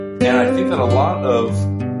And I think that a lot of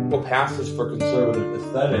what passes for conservative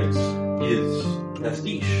aesthetics is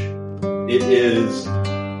pastiche. It is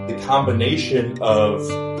the combination of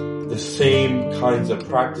the same kinds of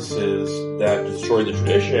practices that destroy the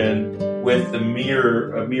tradition with a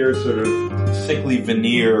mere sort of sickly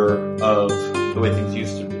veneer of the way things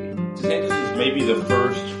used to be. DeSantis is maybe the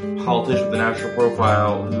first politician with a national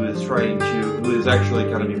profile who is actually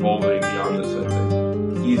kind of evolving beyond this, I think.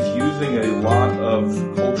 He's using a lot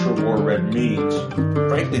of culture war red meat,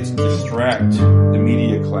 frankly, to distract the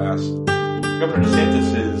media class. Governor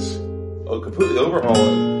DeSantis is completely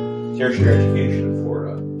overhauling tertiary education in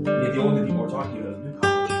Florida. And yet the only thing people are talking about is new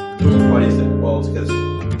college. Why is that? Well, it's because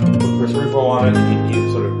he put Chris Rufo on it,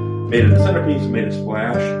 he sort of made it a centerpiece, made a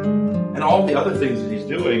splash, and all the other things that he's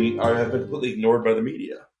doing have been completely ignored by the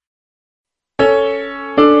media.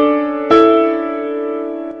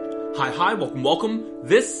 Hi, welcome.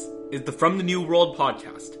 This is the From the New World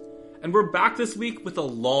podcast, and we're back this week with a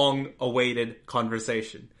long-awaited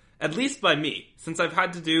conversation, at least by me, since I've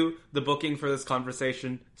had to do the booking for this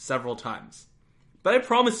conversation several times. But I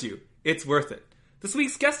promise you, it's worth it. This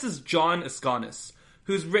week's guest is John Askonas,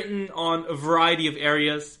 who's written on a variety of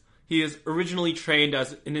areas. He is originally trained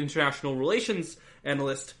as an international relations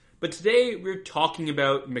analyst, but today we're talking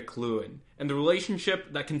about McLuhan and the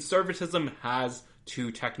relationship that conservatism has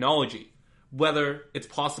to technology. Whether it's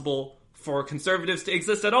possible for conservatives to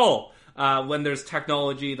exist at all when there's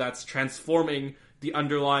technology that's transforming the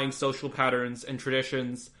underlying social patterns and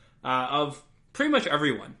traditions of pretty much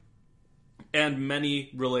everyone. And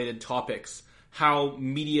many related topics. How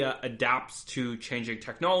media adapts to changing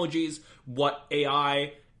technologies, what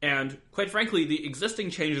AI, and quite frankly, the existing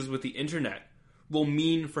changes with the internet will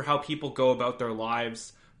mean for how people go about their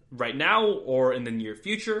lives right now or in the near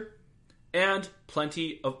future, and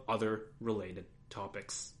plenty of other related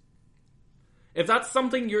topics. If that's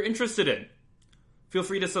something you're interested in, feel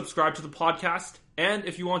free to subscribe to the podcast, and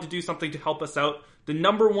if you want to do something to help us out, the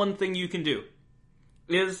number one thing you can do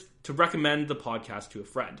is to recommend the podcast to a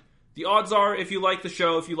friend. The odds are, if you like the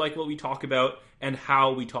show, if you like what we talk about and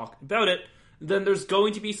how we talk about it, then there's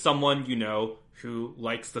going to be someone you know who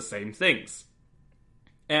likes the same things.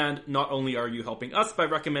 And not only are you helping us by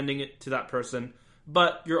recommending it to that person,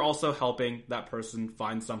 but you're also helping that person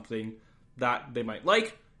find something that they might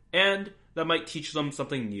like and that might teach them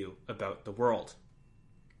something new about the world.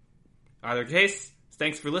 Either case,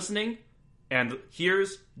 thanks for listening, and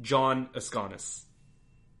here's John Askonas.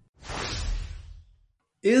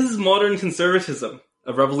 Is modern conservatism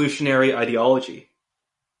a revolutionary ideology?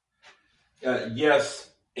 Yes,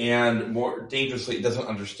 and more dangerously, it doesn't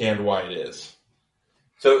understand why it is.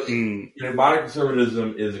 So, modern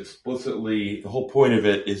conservatism is explicitly, the whole point of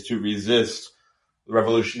it is to resist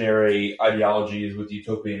revolutionary ideologies with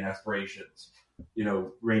utopian aspirations.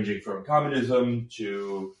 Ranging from communism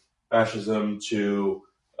to fascism to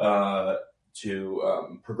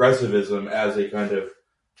progressivism as a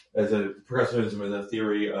progressivism as a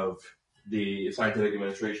theory of the scientific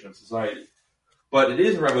administration of society. But it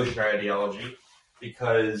is a revolutionary ideology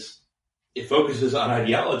because it focuses on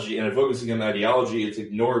ideology, and in focusing on ideology, it's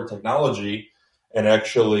ignored technology and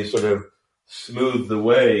actually sort of smoothed the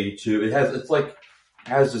way to. It has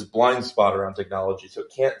this blind spot around technology, so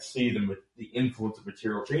it can't see the influence of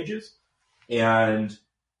material changes, and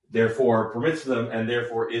therefore permits them, and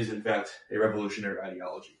therefore is in fact a revolutionary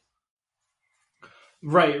ideology.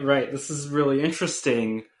 Right. This is really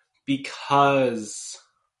interesting because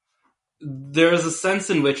there's a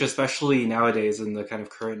sense in which, especially nowadays in the kind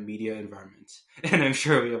of current media environment, and I'm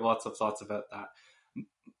sure we have lots of thoughts about that,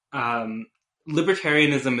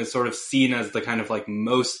 libertarianism is sort of seen as the kind of like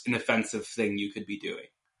most inoffensive thing you could be doing.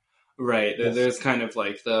 Right. Yes. There's kind of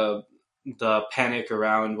like the panic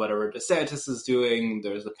around whatever DeSantis is doing.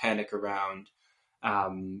 There's the panic around,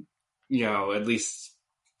 at least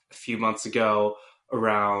a few months ago,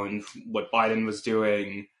 around what Biden was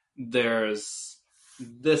doing. There's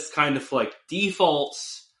this kind of like default,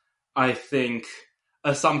 I think,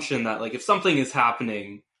 assumption that like if something is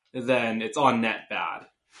happening, then it's on net bad,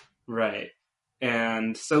 right?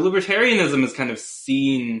 And so libertarianism is kind of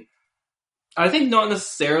seen, I think, not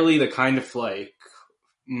necessarily the kind of like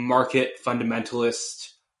market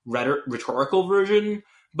fundamentalist rhetorical version,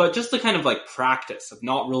 but just the kind of like practice of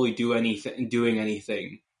not really doing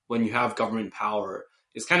anything when you have government power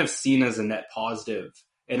is kind of seen as a net positive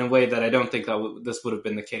in a way that I don't think that this would have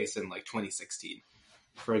been the case in like 2016,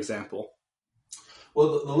 for example.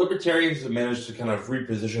 Well, the libertarians have managed to kind of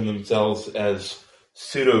reposition themselves as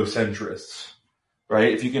pseudo-centrists,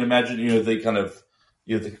 right? If you can imagine, they kind of,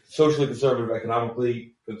 the socially conservative,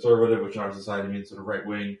 economically conservative, which in our society means sort of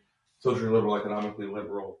right-wing, socially liberal, economically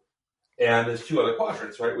liberal. And there's two other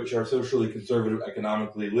quadrants, right, which are socially conservative,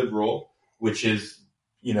 economically liberal, which is,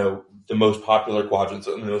 the most popular quadrant,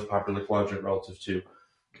 certainly the most popular quadrant relative to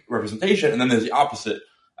representation. And then there's the opposite,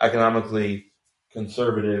 economically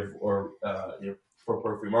conservative or,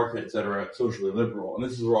 for free market, et cetera, socially liberal. And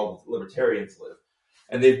this is where all the libertarians live.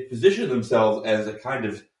 And they've positioned themselves as a kind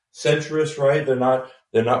of centrist, right?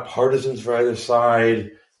 They're not partisans for either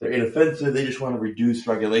side. They're inoffensive. They just want to reduce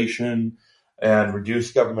regulation and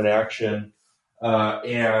reduce government action.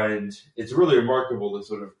 And it's really remarkable the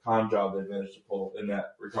sort of con job they've managed to pull in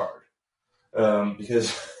that regard.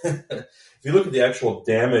 Because if you look at the actual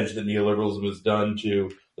damage that neoliberalism has done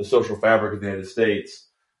to the social fabric of the United States,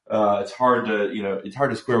 it's hard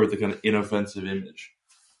to square with the kind of inoffensive image.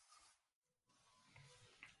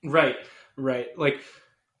 Right. Like,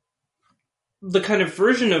 the kind of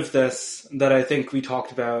version of this that I think we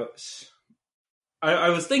talked about, I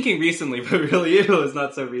was thinking recently, but really it was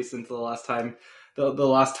not so recent. The last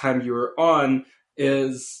time you were on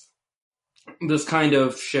is this kind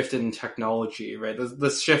of shift in technology, right?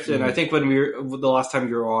 This shift in, I think the last time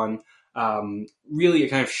you were on, really a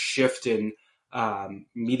kind of shift in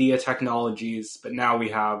media technologies, but now we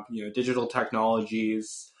have, digital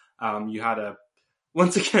technologies. You had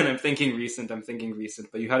once again, I'm thinking recent,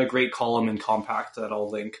 but you had a great column in Compact that I'll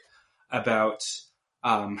link about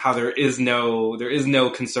how there is no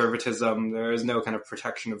conservatism, there is no kind of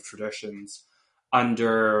protection of traditions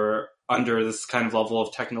under this kind of level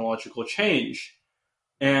of technological change.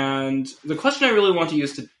 And the question I really want to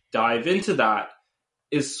use to dive into that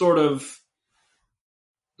is sort of,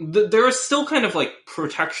 there is still kind of like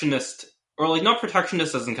protectionist, or like not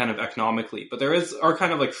protectionist as in kind of economically, but are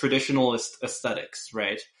kind of like traditionalist aesthetics,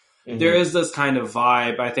 right? Mm-hmm. There is this kind of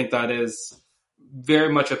vibe, I think, that is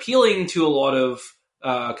very much appealing to a lot of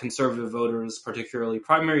conservative voters, particularly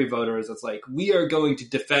primary voters. It's like, we are going to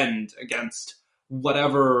defend against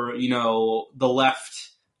whatever, the left,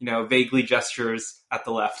 vaguely gestures at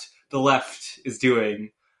the left is doing,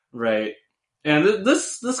 right? And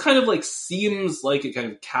this kind of like seems like it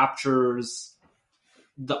kind of captures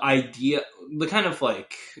the idea, the kind of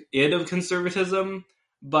like id of conservatism.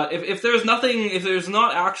 But if there's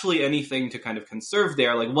not actually anything to kind of conserve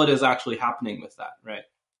there, like what is actually happening with that, right?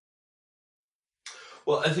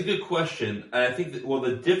 Well, that's a good question. And I think that,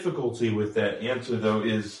 the difficulty with that answer, though,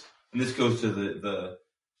 is, and this goes to the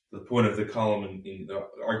point of the column in the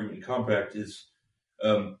argument in Compact, is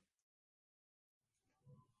when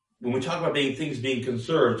we talk about things being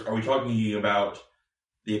conserved, are we talking about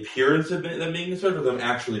the appearance of them being conserved or them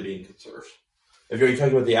actually being conserved? If you're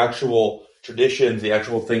talking about the actual traditions, the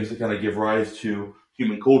actual things that kind of give rise to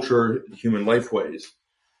human culture, human lifeways.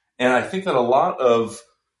 And I think that a lot of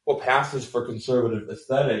what passes for conservative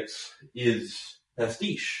aesthetics is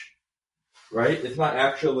pastiche, right? It's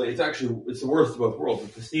the worst of both worlds.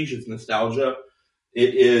 It's pastiche, it's nostalgia.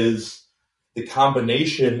 It is the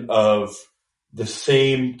combination of the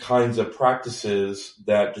same kinds of practices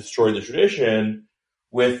that destroy the tradition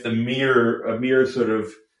with a mere sort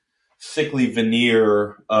of sickly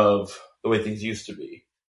veneer of the way things used to be.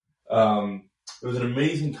 There was an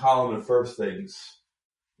amazing column in First Things,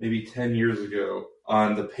 maybe 10 years ago,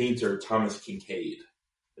 on the painter Thomas Kinkade.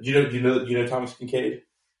 Do you know Thomas Kinkade?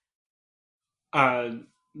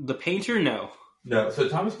 The painter, no. No. So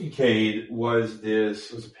Thomas Kinkade was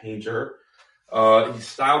a painter. He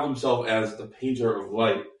styled himself as the painter of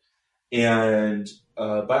light, and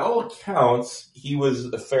by all accounts, he was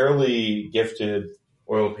a fairly gifted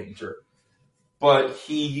oil painter. But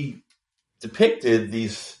he depicted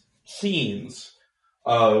these scenes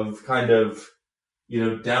of kind of,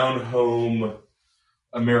 down home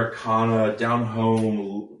Americana, down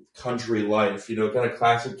home country life. Kind of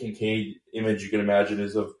classic Kinkade image you can imagine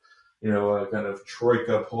is of, a kind of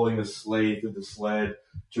troika pulling a sleigh through the sled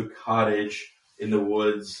to a cottage in the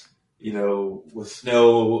woods, with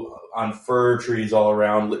snow on fir trees all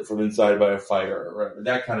around, lit from inside by a fire, right?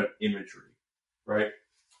 That kind of imagery, right?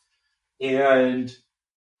 And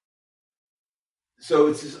so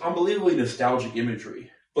it's this unbelievably nostalgic imagery,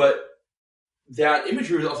 but that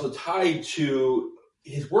imagery was also tied to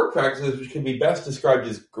his work practices, which can be best described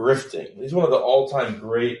as grifting. He's one of the all-time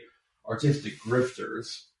great artistic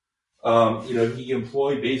grifters. He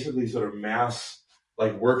employed basically sort of mass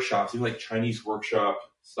workshops, even like Chinese workshop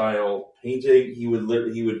style painting. He would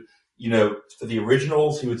for the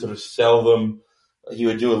originals, he would sort of sell them. He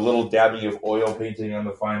would do a little dabbing of oil painting on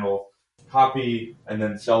the final copy and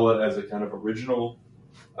then sell it as a kind of original.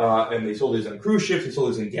 And they sold these on cruise ships. They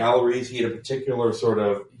sold these in galleries. He had a particular sort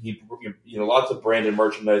of, lots of branded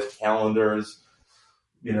merchandise, calendars,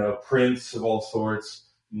 prints of all sorts,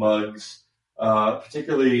 mugs.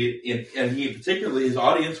 particularly his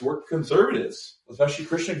audience were conservatives, especially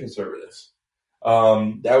Christian conservatives.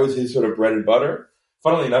 That was his sort of bread and butter.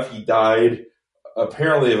 Funnily enough, he died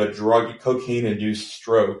apparently of a cocaine-induced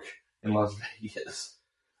stroke in Las Vegas.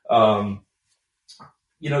 That's,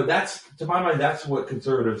 to my mind, that's what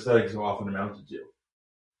conservative aesthetics have often amounted to,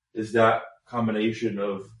 is that combination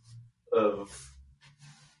of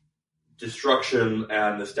destruction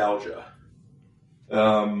and nostalgia.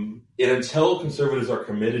 And until conservatives are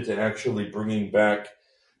committed to actually bringing back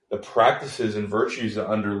the practices and virtues that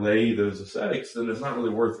underlay those aesthetics, then it's not really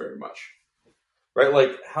worth very much. Right?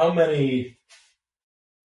 Like, how many,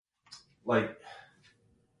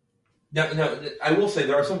 now, I will say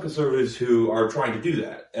there are some conservatives who are trying to do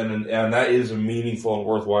that, and that is a meaningful and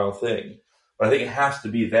worthwhile thing. But I think it has to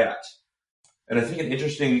be that. And I think an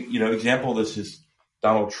interesting, example of this is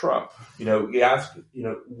Donald Trump. You ask,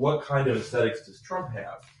 what kind of aesthetics does Trump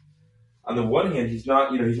have? On the one hand, he's not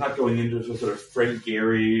going into some sort of Frank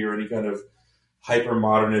Gehry or any kind of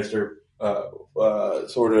hyper-modernist or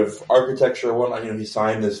sort of architecture or whatnot. He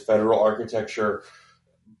signed this federal architecture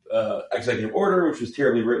executive order, which was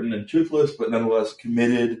terribly written and toothless, but nonetheless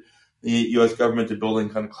committed the U.S. government to building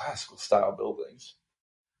kind of classical style buildings.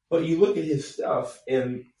 But you look at his stuff,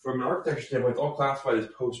 and from an architecture standpoint, it's all classified as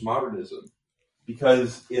postmodernism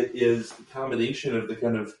because it is a combination of the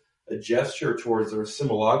kind of a gesture towards or a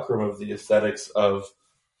simulacrum of the aesthetics of,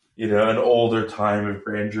 an older time of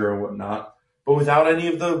grandeur and whatnot, but without any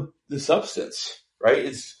of the substance, right?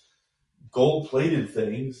 It's gold-plated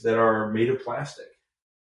things that are made of plastic.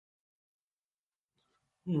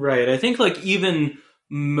 Right. I think even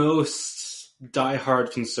most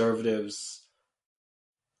diehard conservatives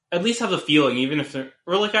at least have the feeling, even if they're,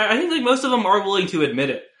 or I think most of them are willing to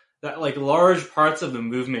admit it, that large parts of the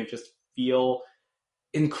movement just feel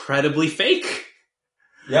incredibly fake.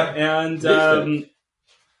 Yeah. And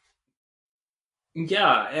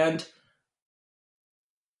yeah, and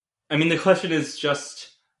I mean the question is just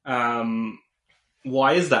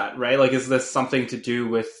why is that, right? Is this something to do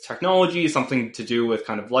with technology, something to do with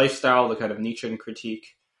kind of lifestyle, the kind of Nietzschean critique,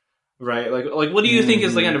 right? What do you think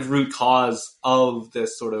is the kind of root cause of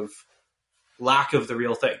this sort of lack of the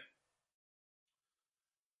real thing?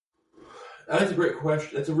 That's a great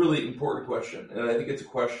question. That's a really important question. And I think it's a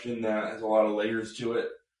question that has a lot of layers to it.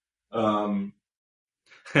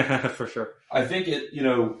 For sure. I think it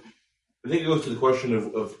goes to the question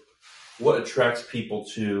of what attracts people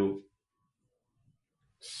to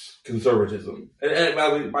conservatism.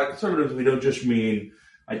 And by conservatism, we don't just mean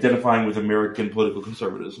identifying with American political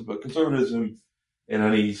conservatism, but conservatism in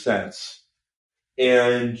any sense.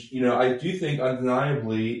 And, I do think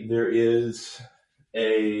undeniably there is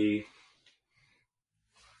a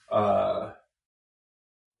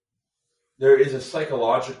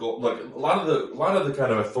psychological, a lot of the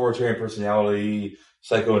kind of authoritarian personality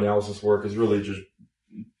psychoanalysis work is really just,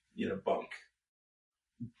 bunk.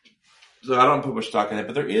 So I don't put much stock in it,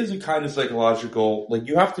 but there is a kind of psychological,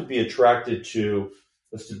 you have to be attracted to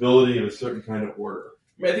the stability of a certain kind of order.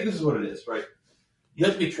 I mean, I think this is what it is, right? You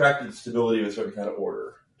have to be attracted to the stability of a certain kind of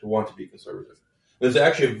order to want to be conservative. There's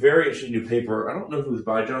actually a very interesting new paper. I don't know if it was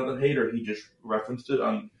by Jonathan Haidt or he just referenced it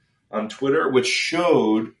on Twitter, which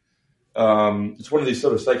showed, it's one of these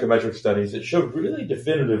sort of psychometric studies that showed really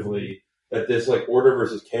definitively that this order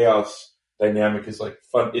versus chaos dynamic is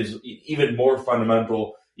is even more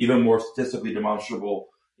fundamental, even more statistically demonstrable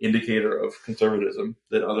indicator of conservatism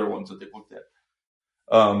than other ones that they've looked at.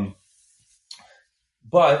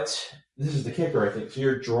 But this is the kicker, I think. So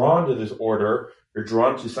you're drawn to this order, you're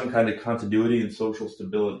drawn to some kind of continuity and social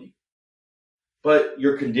stability. But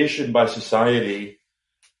you're conditioned by society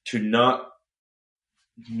to not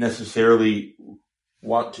necessarily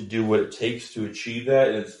want to do what it takes to achieve that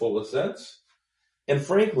in its fullest sense. And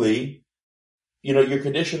frankly, you're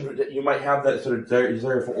conditioned, you might have that sort of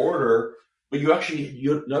desire for order, but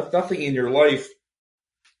nothing in your life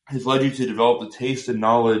has led you to develop the taste and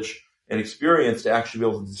knowledge and experience to actually be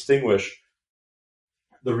able to distinguish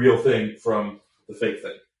the real thing from the fake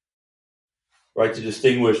thing. Right? To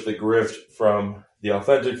distinguish the grift from the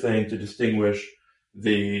authentic thing, to distinguish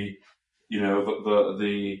the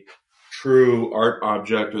true art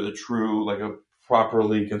object or the true, a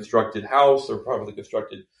properly constructed house or properly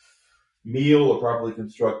constructed meal or properly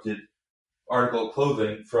constructed article of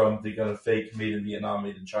clothing from the kind of fake made in Vietnam,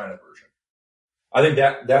 made in China version. I think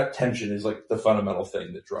that tension is the fundamental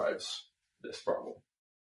thing that drives this problem.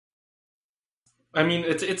 I mean,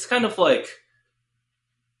 it's kind of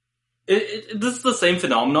this is the same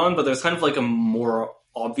phenomenon, but there's kind of a more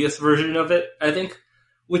obvious version of it, I think,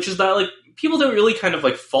 which is that people don't really kind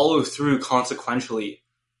of follow through consequentially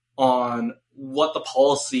on what the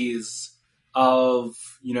policies of,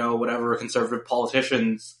 whatever conservative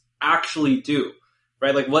politicians actually do,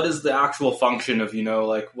 right? Like, what is the actual function of,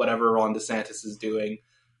 whatever Ron DeSantis is doing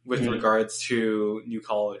with regards to New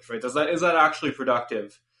College, right? Is that actually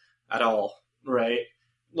productive at all, right?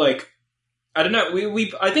 Like, I don't know.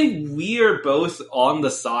 I think we are both on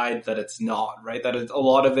the side that it's not, right? That a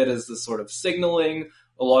lot of it is this sort of signaling.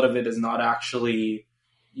 A lot of it is not actually,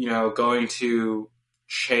 going to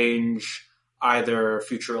change either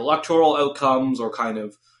future electoral outcomes or kind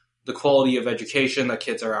of the quality of education that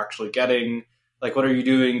kids are actually getting. Like, what are you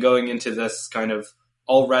doing going into this kind of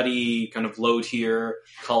already kind of low tier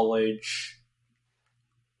college?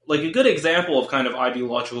 Like, a good example of kind of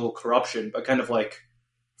ideological corruption, but kind of like,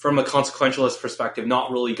 from a consequentialist perspective,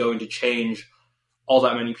 not really going to change all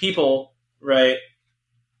that many people, right?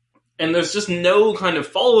 And there's just no kind of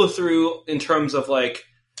follow through in terms of like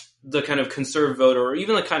the kind of conservative voter or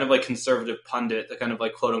even the kind of like conservative pundit, the kind of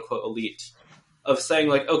like quote unquote elite of saying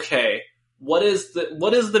like, okay, what is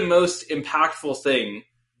the most impactful thing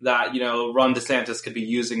that, Ron DeSantis could be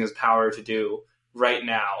using his power to do right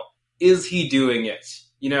now? Is he doing it?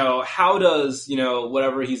 How does,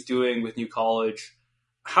 whatever he's doing with New College,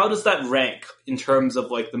 how does that rank in terms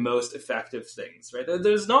of like the most effective things, right?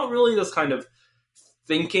 There's not really this kind of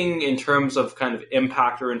thinking in terms of kind of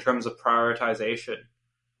impact or in terms of prioritization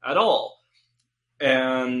at all.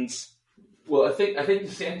 And well, I think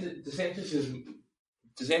DeSantis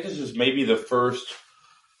is maybe the first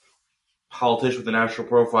politician with a national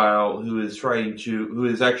profile who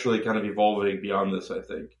is actually kind of evolving beyond this. I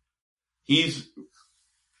think he's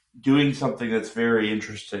doing something that's very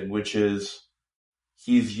interesting, which is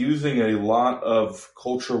he's using a lot of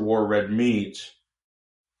culture war red meat,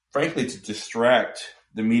 frankly, to distract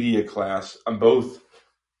the media class on both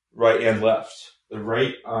right and left. The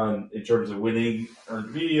right in terms of winning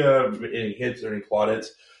earned media, earning hits, earning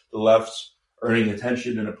plaudits. The left earning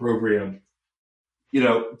attention and opprobrium.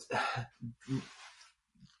 Governor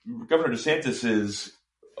DeSantis is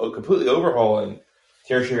completely overhauling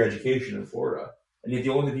tertiary education in Florida. And yet the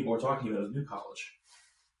only thing people are talking about is New College.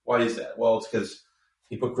 Why is that? Well, it's because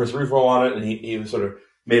he put Chris Ruffo on it, and he sort of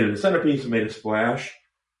made it a centerpiece and made a splash.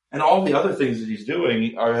 And all the other things that he's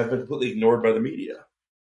doing have been completely ignored by the media,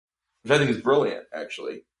 which I think is brilliant,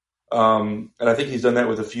 actually. And I think he's done that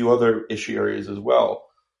with a few other issue areas as well.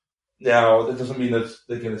 Now, that doesn't mean that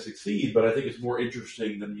they're going to succeed, but I think it's more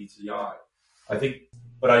interesting than meets the eye. I think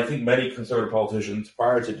many conservative politicians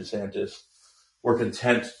prior to DeSantis were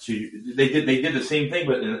content to. They did the same thing,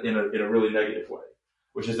 but in a really negative way,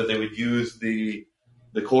 which is that they would use the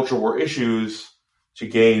culture war issues to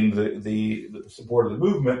gain the support of the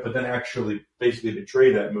movement, but then actually basically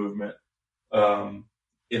betray that movement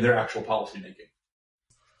in their actual policymaking.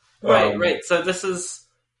 Right. So this is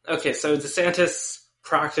okay. So DeSantis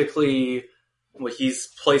practically, he's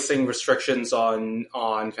placing restrictions on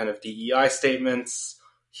kind of DEI statements.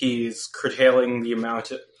 He's curtailing the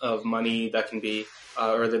amount of money that can be,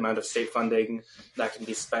 or the amount of state funding that can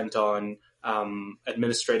be spent on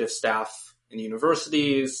administrative staff in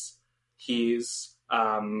universities. He's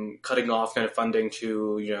cutting off kind of funding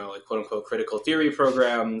to, like quote unquote critical theory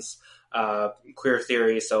programs, queer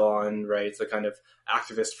theory, so on, right? So kind of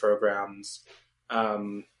activist programs.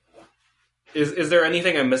 Is there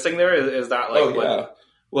anything I'm missing there? Is that like? Oh yeah.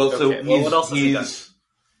 Well, okay. So what else has he done?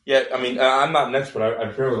 Yeah, I mean, I'm not an expert.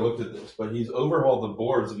 I've barely looked at this, but he's overhauled the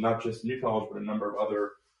boards of not just New College, but a number of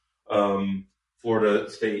other Florida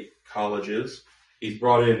state colleges. He's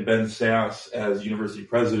brought in Ben Sass as university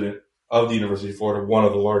president of the University of Florida, one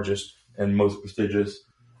of the largest and most prestigious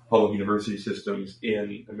public university systems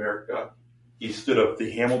in America. He stood up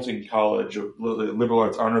the Hamilton College, the liberal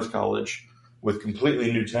arts honors college, with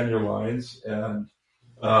completely new tenure lines and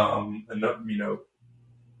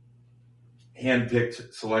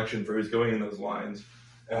hand-picked selection for who's going in those lines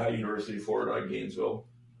at University of Florida in Gainesville.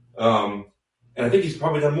 And I think he's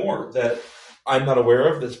probably done more that I'm not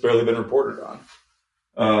aware of that's barely been reported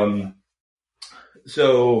on.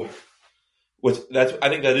 So I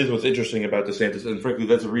think that is what's interesting about DeSantis, and frankly,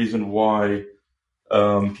 that's a reason why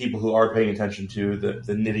people who are paying attention to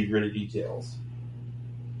the nitty-gritty details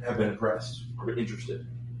have been impressed or interested.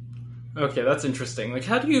 Okay, that's interesting. Like,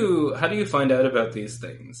 how do you find out about these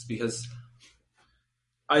things? Because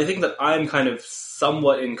I think that I'm kind of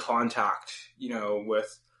somewhat in contact,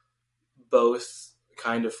 with both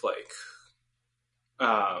kind of like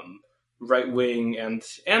right wing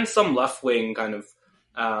and some left wing kind of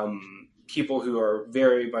people who are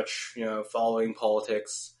very much following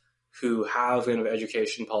politics, who have kind of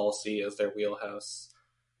education policy as their wheelhouse.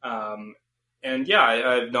 And yeah,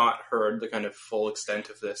 I've not heard the kind of full extent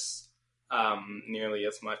of this nearly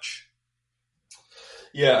as much.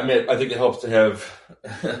 Yeah, I mean, I think it helps to have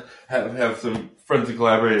some friends and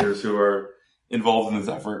collaborators who are involved in this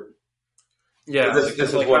effort. Yeah, this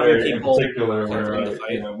is like one having area in people particular kind of where in the I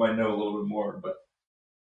fight. might know a little bit more, but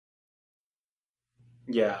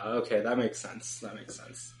Yeah, okay, that makes sense.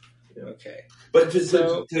 yeah. Okay. But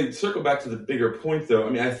So, to circle back to the bigger point, though, I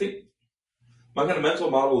mean, I think my kind of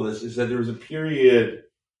mental model of this is that there was a period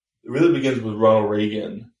that really begins with Ronald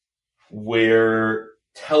Reagan where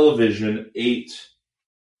television ate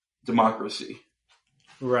democracy.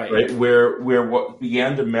 right. Where what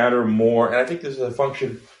began to matter more, and I think this is a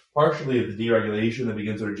function partially of the deregulation that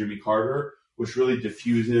begins under Jimmy Carter, which really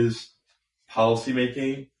diffuses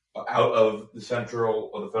policymaking out of the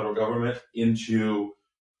central or the federal government into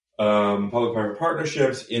public-private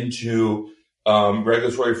partnerships, into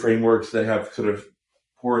regulatory frameworks that have sort of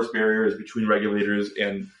porous barriers between regulators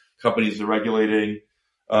and companies they're regulating,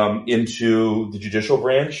 into the judicial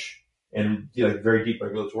branch and very deep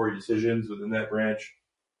regulatory decisions within that branch.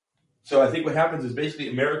 So I think what happens is basically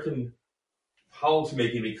American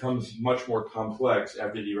policymaking becomes much more complex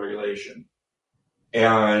after deregulation,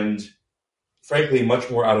 and frankly, much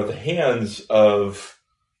more out of the hands of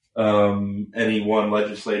any one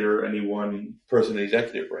legislator, any one person in the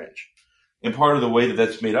executive branch. And part of the way that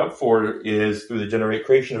that's made up for is through the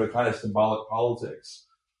creation of a kind of symbolic politics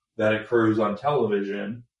that occurs on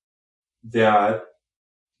television that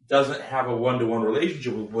doesn't have a one-to-one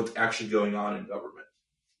relationship with what's actually going on in government.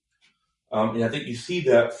 And I think you see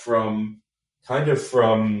that from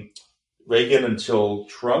Reagan until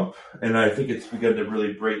Trump, and I think it's begun to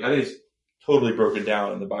really break. I think it's totally broken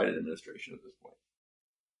down in the Biden administration at this point.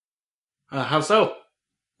 How so?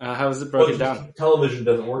 How is it broken down? Television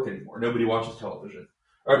doesn't work anymore. Nobody watches television.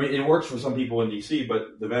 I mean, it works for some people in DC,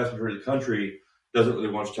 but the vast majority of the country doesn't really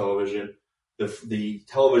watch television. The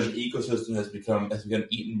television ecosystem has become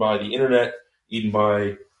eaten by the internet, eaten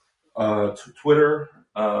by Twitter,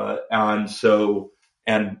 and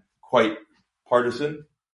quite partisan,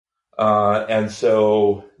 and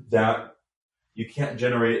so that you can't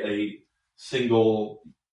generate a single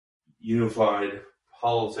unified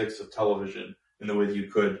politics of television in the way that you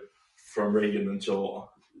could from Reagan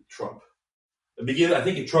until Trump. I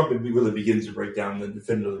think Trump really begins to break down, and then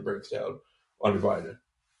definitively breaks down under Biden.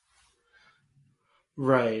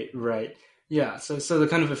 Right. Yeah. So the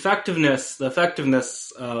kind of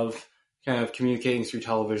effectiveness of kind of communicating through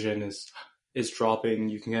television is dropping.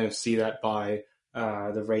 You can kind of see that by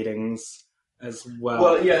the ratings as well.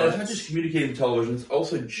 Well, yeah, it's not just communicating television; it's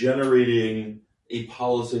also generating a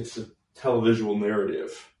politics of televisual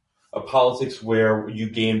narrative, a politics where you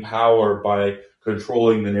gain power by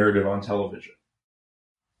controlling the narrative on television.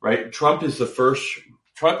 Right? Trump is the first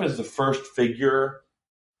figure.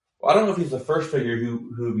 Well, I don't know if he's the first figure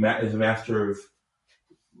who is a master of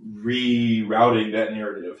rerouting that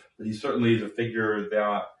narrative, but he certainly is a figure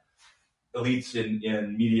that elites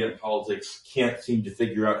in media and politics can't seem to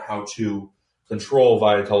figure out how to control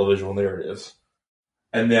via televisual narratives.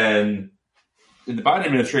 And then in the Biden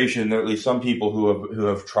administration, there are at least some people who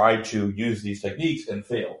have tried to use these techniques and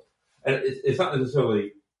failed. And it's not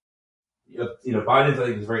necessarily, Biden's, I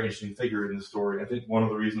think, is a very interesting figure in the story. I think one of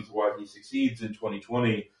the reasons why he succeeds in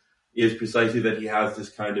 2020 is precisely that he has this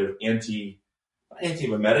kind of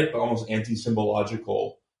anti-mimetic, but almost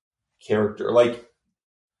anti-symbological character. Like,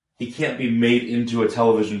 he can't be made into a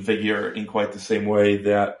television figure in quite the same way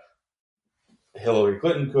that Hillary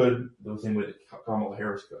Clinton could, the same way that Kamala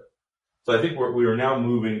Harris could. So I think we are now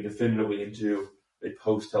moving definitively into a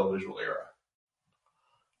post-televisual era.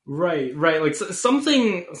 Right. Like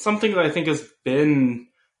something that I think has been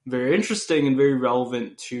very interesting and very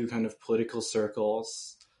relevant to kind of political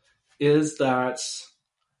circles is that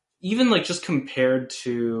even like just compared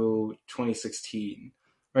to 2016,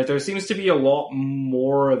 right, there seems to be a lot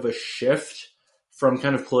more of a shift from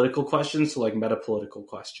kind of political questions to like meta-political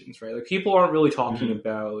questions, right? Like people aren't really talking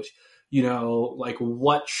about, like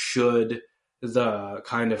what should the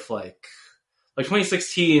kind of like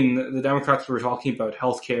 2016, the Democrats were talking about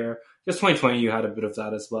healthcare. Just 2020, you had a bit of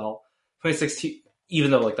that as well. 2016, even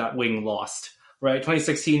though like that wing lost, right?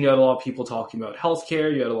 2016, you had a lot of people talking about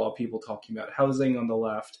healthcare. You had a lot of people talking about housing on the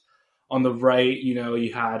left. On the right,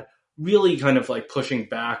 you had really kind of like pushing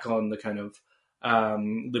back on the kind of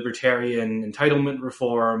libertarian entitlement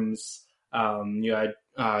reforms. You had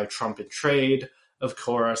Trump and trade, of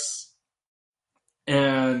course.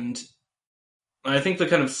 And I think the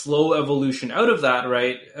kind of slow evolution out of that,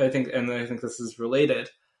 right? I think this is related,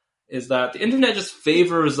 is that the internet just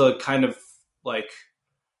favors a kind of like,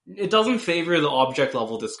 it doesn't favor the object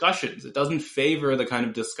level discussions. It doesn't favor the kind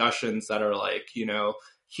of discussions that are like,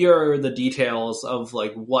 here are the details of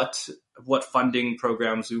like what funding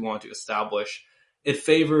programs we want to establish. It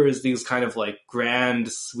favors these kind of like grand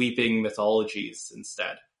sweeping mythologies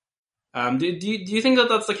instead. Do you think that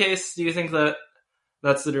that's the case? Do you think that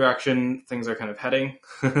that's the direction things are kind of heading?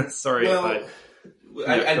 Sorry. Well,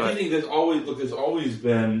 I do think there's always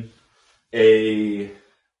been there's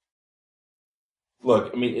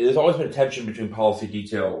always been a tension between policy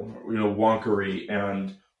detail, wonkery,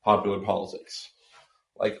 and popular politics.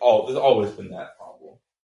 There's always been that problem.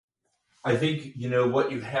 I think,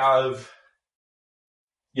 what you have,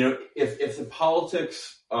 if the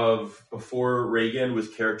politics of before Reagan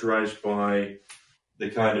was characterized by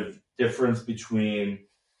the kind of difference between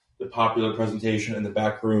the popular presentation and the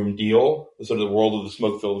backroom deal, the sort of the world of the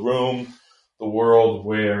smoke-filled room, the world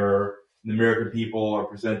where the American people are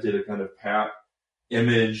presented a kind of pat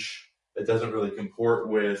image that doesn't really comport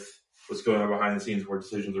with what's going on behind the scenes where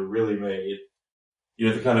decisions are really made.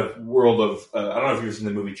 The kind of world of, I don't know if you've ever seen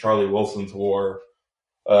the movie Charlie Wilson's War,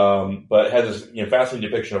 but it has this fascinating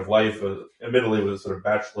depiction of life, admittedly with a sort of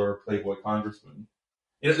bachelor playboy congressman.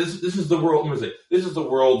 This is the world. This is the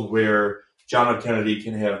world where John F. Kennedy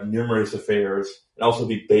can have numerous affairs and also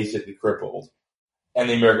be basically crippled, and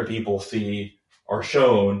the American people are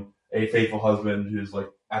shown a faithful husband who's like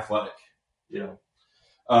athletic.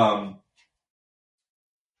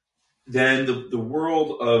 Then the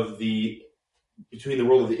world of between the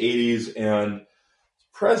world of the 80s and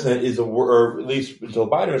present is or at least until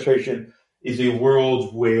the Biden administration, is a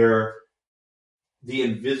world where the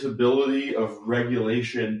invisibility of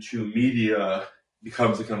regulation to media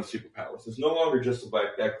becomes a kind of superpower. So it's no longer just a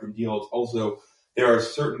backroom deal. It's also, there are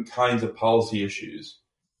certain kinds of policy issues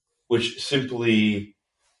which simply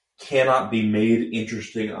cannot be made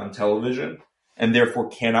interesting on television and therefore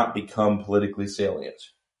cannot become politically salient.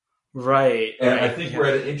 Right. And I think we're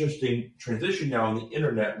at an interesting transition now on the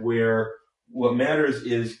internet where what matters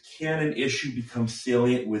is, can an issue become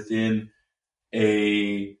salient within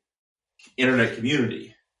a internet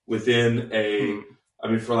community, within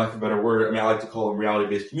for lack of a better word, I like to call them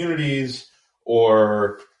reality-based communities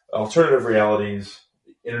or alternative realities,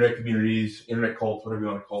 internet communities, internet cults, whatever you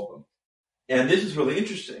want to call them. And this is really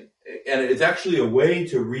interesting. And it's actually a way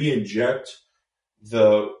to re-inject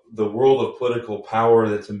the world of political power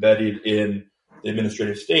that's embedded in the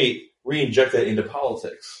administrative state, re-inject that into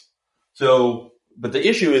politics. So, but the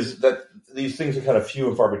issue is that these things are kind of few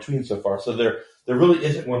and far between so far. So there really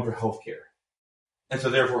isn't one for healthcare. And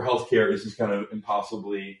so therefore healthcare is this kind of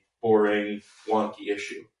impossibly boring, wonky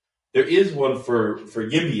issue. There is one for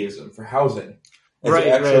YIMBYism, for housing. And right,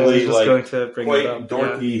 so actually, going to bring quite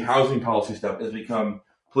dorky housing policy stuff has become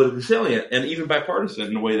politically salient and even bipartisan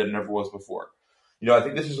in a way that it never was before. I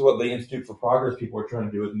think this is what the Institute for Progress people are trying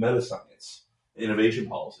to do with meta-science, innovation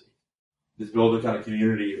policy. Just build a kind of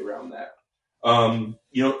community around that. In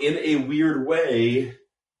a weird way,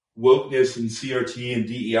 wokeness and CRT and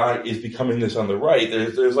DEI is becoming this on the right.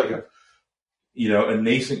 There's like a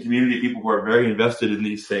nascent community of people who are very invested in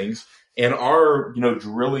these things and are,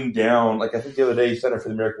 drilling down. Like I think the other day, Center for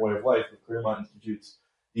the American Way of Life, the Claremont Institute's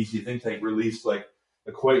DC think tank, released like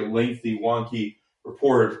a quite lengthy, wonky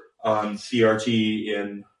report on CRT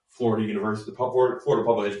in Florida University, the Florida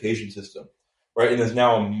public education system, right? And there's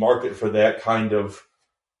now a market for that kind of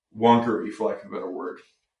wonkery, for lack of a better word.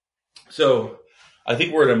 So I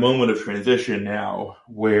think we're at a moment of transition now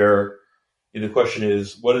where the question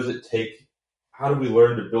is, what does it take? How do we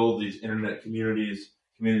learn to build these internet communities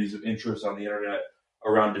of interest on the internet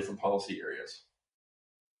around different policy areas?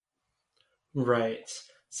 Right.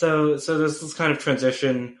 So there's this kind of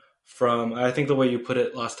transition from, I think the way you put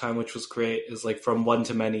it last time, which was great, is like from one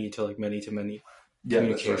to many to like many to many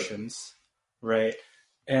communications. Right.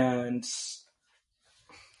 And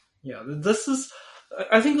yeah,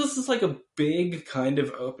 I think this is like a big kind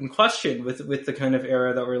of open question with the kind of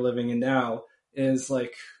era that we're living in now, is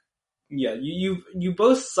like, yeah, you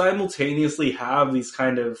both simultaneously have these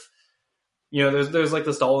kind of, there's like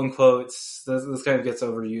the Stalin quotes, this kind of gets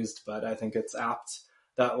overused, but I think it's apt,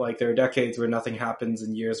 that like there are decades where nothing happens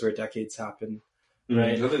and years where decades happen,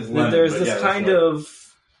 right? There's this kind of,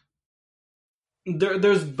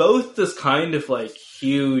 there's both this kind of like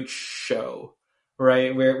huge show,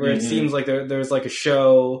 right? Where it seems like there's like a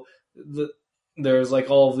show, there's like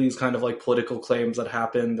all of these kind of like political claims that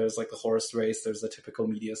happen. There's like the horse race, there's the typical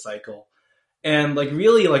media cycle. And like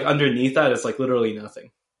really like underneath that is like literally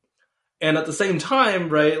nothing. And at the same time,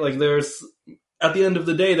 right, like there's, at the end of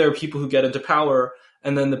the day, there are people who get into power,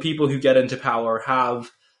 and then the people who get into power have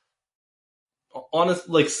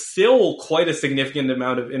like still quite a significant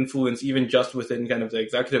amount of influence, even just within kind of the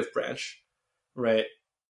executive branch, right?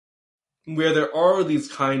 where there are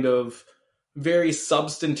these kind of very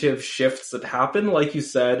substantive shifts that happen, like you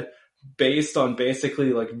said, based on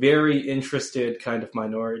basically like very interested kind of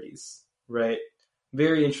minorities, right?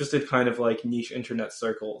 Very interested kind of like niche internet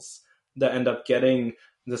circles that end up getting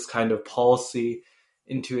this kind of policy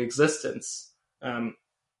into existence.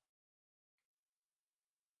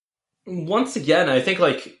 Once again, I think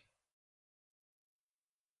like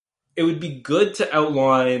it would be good to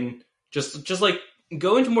outline just like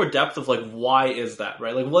go into more depth of like why is that,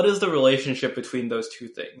 right? Like what is the relationship between those two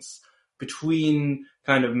things? Between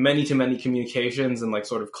kind of many to many communications and like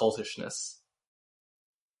sort of cultishness.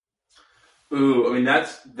 Ooh, I mean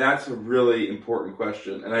that's a really important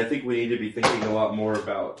question, and I think we need to be thinking a lot more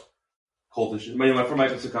about cultish. My friend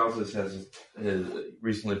Michael Askonas has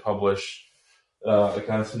recently published a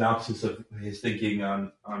kind of synopsis of his thinking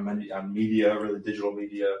on media, really digital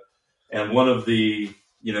media, and one of the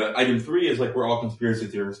item 3 is like we're all conspiracy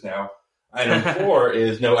theorists now. Item 4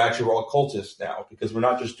 is no, actually we're all cultists now because we're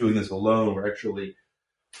not just doing this alone. We're actually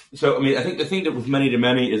so. I mean, I think the thing that with many to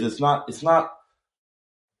many is it's not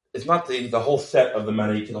the whole set of the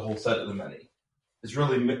many to the whole set of the many. It's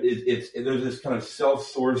really there's this kind of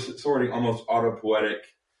self-sorting, almost autopoetic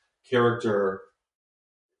character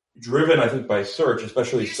driven, I think, by search,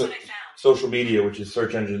 especially social media, which is a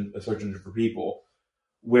search engine for people,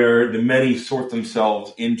 where the many sort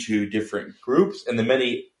themselves into different groups, and the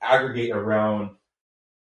many aggregate around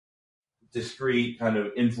discrete kind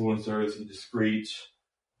of influencers and discrete,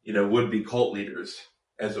 would-be cult leaders,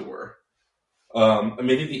 as it were. I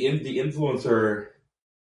mean, I think the influencer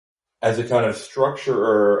as a kind of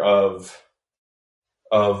structurer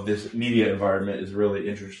of this media environment is really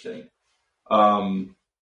interesting.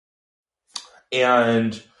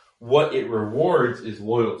 And what it rewards is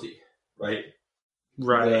loyalty, right?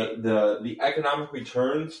 Right. The economic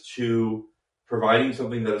returns to providing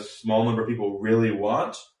something that a small number of people really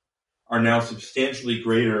want are now substantially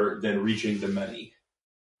greater than reaching the many.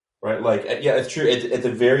 Right, like it's true. At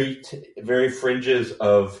the very fringes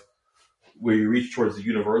of where you reach towards the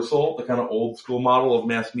universal, the kind of old school model of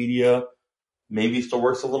mass media maybe still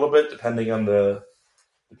works a little bit depending on the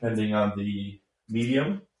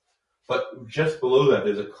medium. But just below that,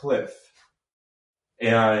 there's a cliff,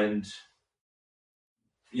 and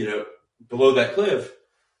below that cliff,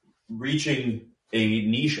 reaching a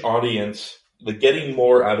niche audience, like getting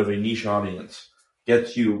more out of a niche audience,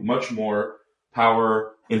 gets you much more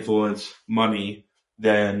power, influence, money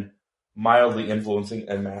than mildly influencing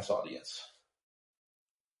a mass audience.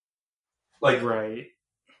 Like, right.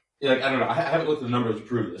 Like, I don't know. I haven't looked at the numbers to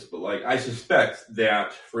prove this, but like, I suspect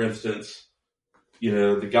that, for instance,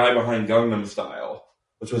 the guy behind Gangnam Style,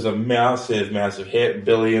 which was a massive, massive hit,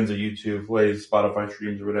 billions of YouTube plays, Spotify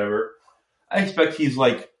streams, or whatever. I expect he's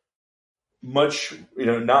like much,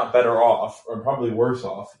 not better off, or probably worse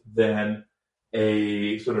off than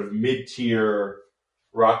a sort of mid-tier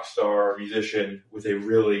rock star musician with a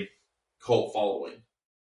really cult following.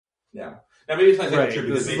 Now maybe it's not exactly true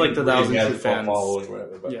because this is like the 1,000 True Fans following or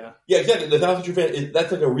whatever. But yeah, exactly. The 1,000 True Fans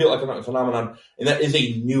that's like a real economic phenomenon, and that is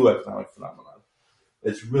a new economic phenomenon.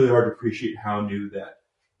 It's really hard to appreciate how new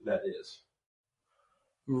that is.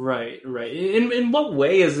 Right. In what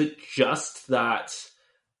way is it just that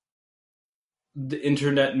the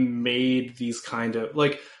internet made these kind of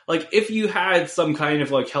like if you had some kind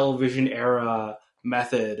of like television era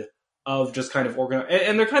method of just kind of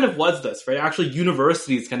and there kind of was this, right? Actually,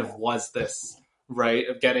 universities kind of was this, right?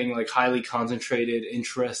 Of getting like highly concentrated,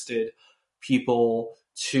 interested people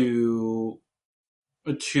to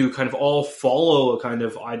kind of all follow a kind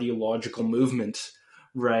of ideological movement,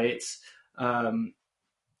 right?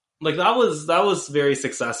 Like that was very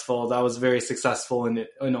successful. That was very successful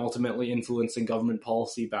in ultimately influencing government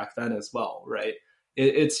policy back then as well, right?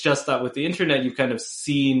 It's just that with the internet, you've kind of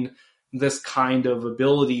seen this kind of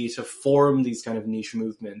ability to form these kind of niche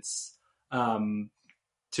movements,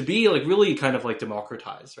 to be like really kind of like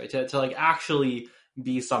democratized, right? To like actually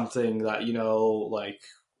be something that, like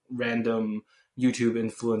random YouTube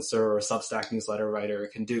influencer or Substack newsletter writer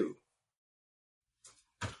can do.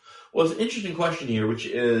 Well, it's an interesting question here, which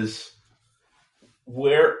is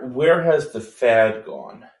where has the fad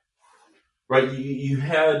gone? Right, you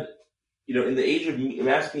had in the age of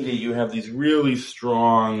mass media, you have these really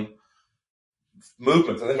strong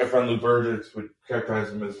movements. I think my friend Lou Burgess would characterize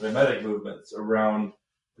them as mimetic movements around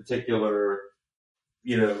particular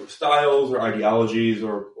styles or ideologies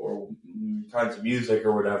or kinds of music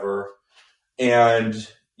or whatever, and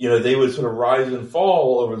they would sort of rise and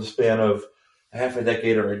fall over the span of half a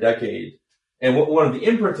decade or a decade. And one of the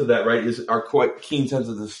imprints of that, right, is our quite keen sense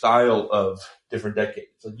of the style of different decades.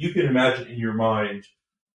 So you can imagine in your mind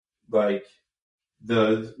like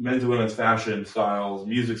the men's and women's fashion styles,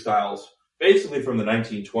 music styles, basically from the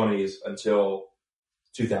 1920s until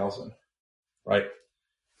 2000, right?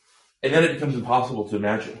 And then it becomes impossible to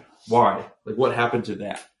imagine why. Like, what happened to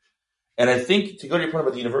that? And I think, to go to your point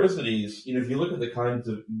about the universities, if you look at the kinds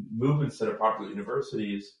of movements that are popular at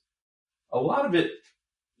universities, a lot of it,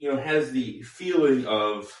 has the feeling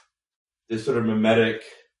of this sort of mimetic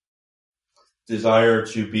desire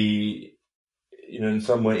to be, in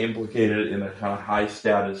some way implicated in a kind of high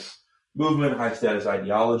status movement, high status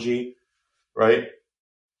ideology, right?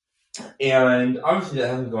 And obviously that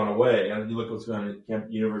hasn't gone away. And if you look at what's going on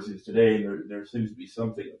at universities today, there seems to be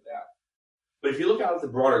something of that. But if you look out at the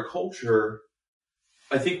broader culture,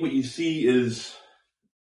 I think what you see is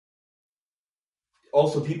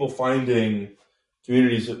also people finding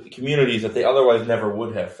communities that they otherwise never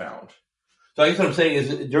would have found. So I guess what I'm saying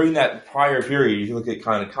is, during that prior period, if you look at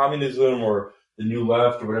kind of communism or the New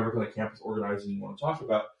Left or whatever kind of campus organizing you want to talk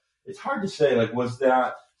about, it's hard to say, like, was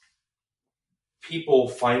that people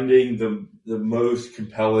finding the most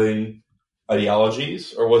compelling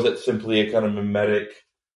ideologies, or was it simply a kind of mimetic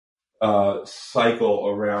cycle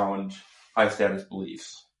around high status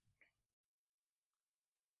beliefs?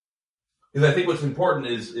 Because I think what's important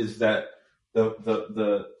is that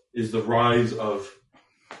the rise of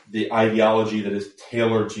the ideology that is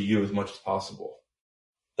tailored to you as much as possible.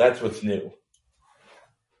 That's what's new.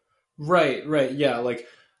 Right, yeah, like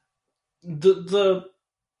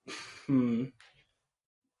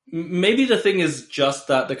maybe the thing is just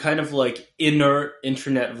that the kind of like inner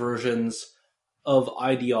internet versions of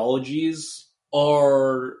ideologies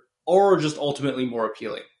are just ultimately more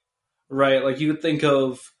appealing, right? Like, you could think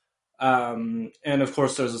of, and of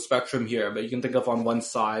course there's a spectrum here, but you can think of, on one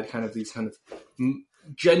side, kind of these kind of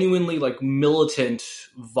genuinely like militant,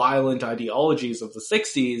 violent ideologies of the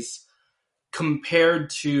 60s, compared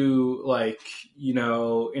to, like,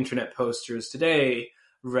 internet posters today,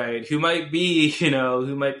 right? Who might be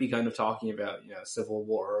kind of talking about, civil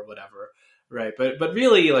war or whatever, right? But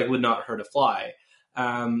really, like, would not hurt a fly.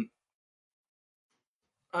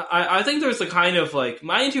 I think there's a kind of, like,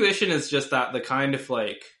 my intuition is just that the kind of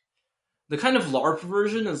LARP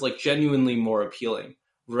version is, like, genuinely more appealing,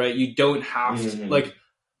 right? You don't have to, like,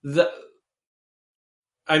 this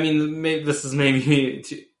is maybe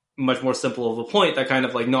much more simple of a point, that kind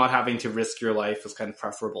of, like, not having to risk your life is kind of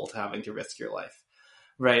preferable to having to risk your life,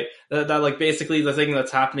 right? That like, basically the thing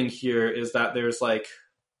that's happening here is that there's like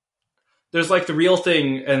the real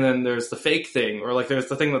thing, and then there's the fake thing, or like there's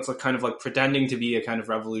the thing that's like kind of like pretending to be a kind of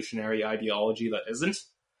revolutionary ideology that isn't.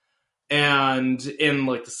 And in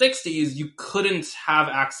like the 60s, you couldn't have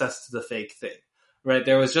access to the fake thing, right?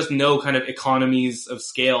 There was just no kind of economies of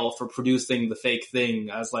scale for producing the fake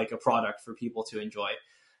thing as like a product for people to enjoy.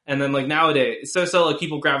 And then like nowadays, so like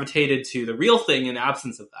people gravitated to the real thing in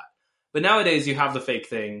absence of that. But nowadays you have the fake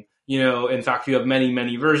thing, in fact, you have many,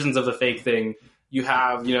 many versions of the fake thing. You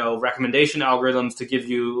have, recommendation algorithms to give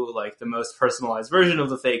you like the most personalized version of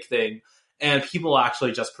the fake thing. And people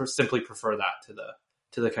actually just simply prefer that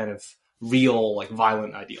to the kind of real, like,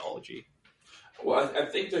 violent ideology. Well, I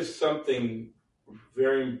think there's something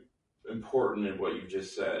very important in what you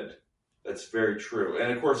just said. That's very true.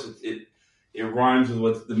 And of course it rhymes with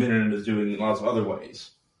what the internet is doing in lots of other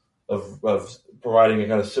ways of providing a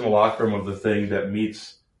kind of simulacrum of the thing that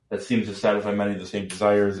seems to satisfy many of the same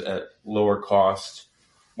desires at lower cost,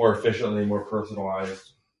 more efficiently, more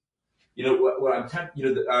personalized. What I'm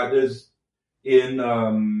tempted, there's in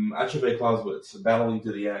Achebe Clausewitz, Battling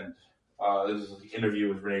to the End. This is an interview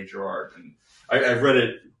with Renee Girard, and I've read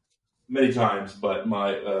it many times, but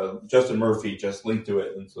my Justin Murphy just linked to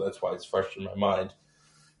it, and so that's why it's fresh in my mind.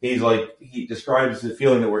 He describes the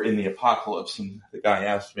feeling that we're in the apocalypse, and the guy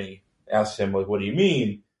asked him, like, what do you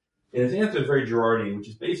mean? And his answer is very Girardian, which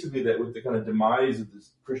is basically that with the kind of demise of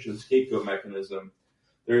this Christian scapegoat mechanism,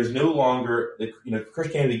 there is no longer,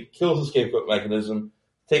 Christianity kills the scapegoat mechanism,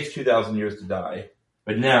 takes 2,000 years to die,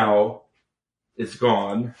 but now it's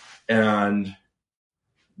gone, and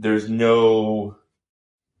there's no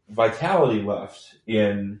vitality left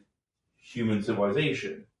in human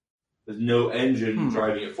civilization. There's no engine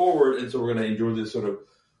driving it forward, and so we're going to endure this sort of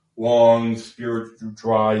long,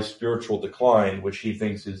 dry spiritual decline, which he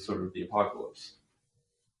thinks is sort of the apocalypse.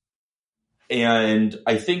 And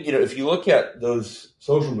I think, if you look at those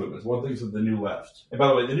social movements, one thing is the New Left. And by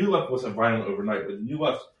the way, the New Left wasn't violent overnight, but the New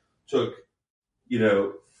Left took,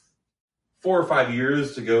 4 or 5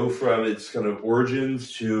 years to go from its kind of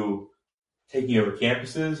origins to taking over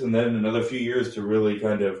campuses, and then another few years to really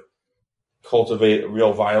kind of cultivate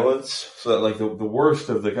real violence. So that, like, the worst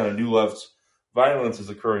of the kind of New Left's violence is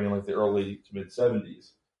occurring in like the early to mid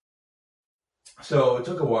 70s. So it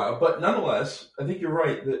took a while, but nonetheless, I think you're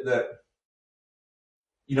right that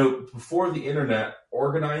before the internet,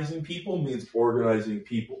 organizing people means organizing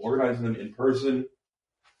people, organizing them in person,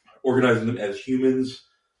 organizing them as humans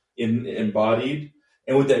embodied.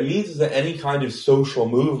 And what that means is that any kind of social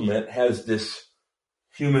movement has this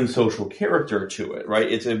human social character to it,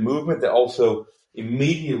 right? It's a movement that also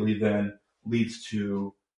immediately then leads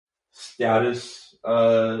to status,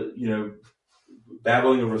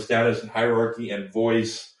 battling over status and hierarchy and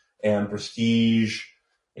voice and prestige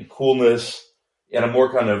and coolness at a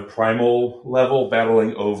more kind of primal level,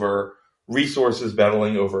 battling over resources,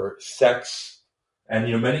 battling over sex. And, I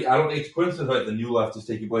don't think it's coincidence, like the new left is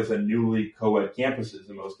taking place on newly co-ed campuses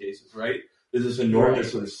in most cases, right? There's this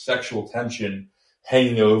enormous sort of sexual tension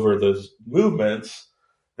hanging over those movements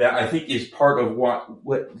that I think is part of what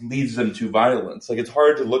leads them to violence. Like, it's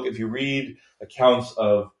hard to look, if you read accounts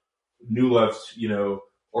of new left,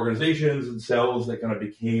 organizations and cells that kind of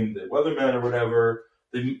became the Weathermen or whatever,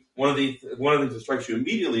 one of the things that strikes you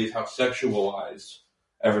immediately is how sexualized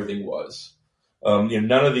everything was.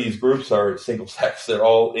 None of these groups are single sex; they're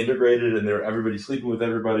all integrated, and everybody's sleeping with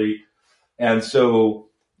everybody, and so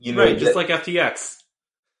just like FTX.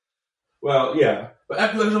 Well, yeah,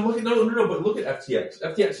 but look at FTX.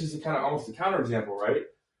 FTX is kind of almost the counterexample, right?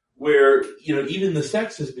 Where even the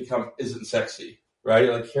sex isn't sexy, right?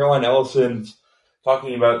 Like Caroline Ellison's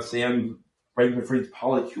talking about Sam Bankman-Fried's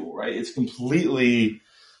polycule, right? It's completely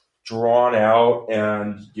drawn out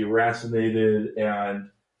and deracinated and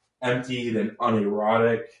emptied and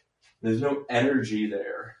unerotic. There's no energy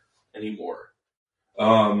there anymore.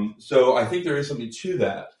 So I think there is something to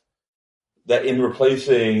that in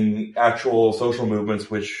replacing actual social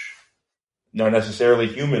movements, which are necessarily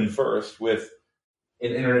human first, with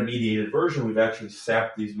an internet-mediated version, we've actually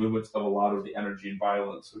sapped these movements of a lot of the energy and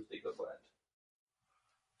violence which they could lend.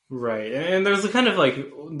 Right, and there's a kind of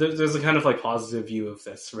like positive view of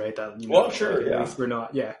this, right? That sure,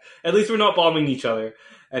 at least we're not bombing each other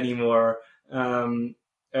anymore.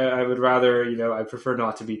 I would rather, I prefer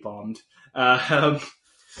not to be bombed.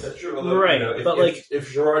 That's true. Although, right,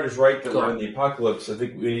 if Girard is right that we're in the apocalypse, I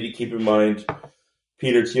think we need to keep in mind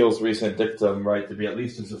Peter Thiel's recent dictum, right, to be at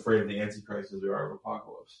least as afraid of the Antichrist as we are of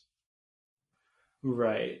apocalypse.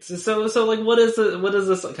 Right. So like, what is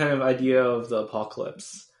this kind of idea of the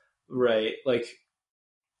apocalypse? Right. Like,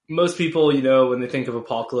 most people, when they think of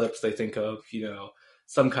apocalypse, they think of,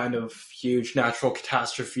 some kind of huge natural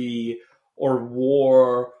catastrophe or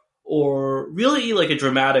war or really like a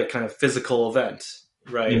dramatic kind of physical event.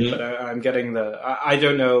 Right. Mm-hmm. But I'm getting I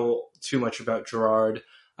don't know too much about Girard.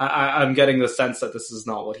 I'm getting the sense that this is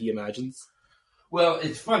not what he imagines. Well,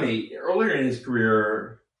 it's funny. Earlier in his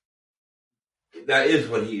career, that is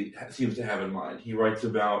what he seems to have in mind. He writes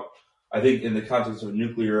about, I think in the context of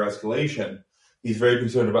nuclear escalation, he's very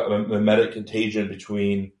concerned about mimetic contagion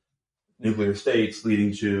between nuclear states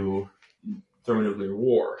leading to thermonuclear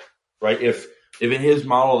war, right? If in his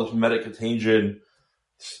model, this mimetic contagion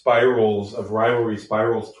rivalry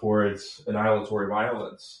spirals towards annihilatory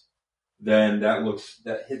violence, then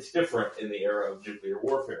that hits different in the era of nuclear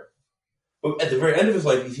warfare. But at the very end of his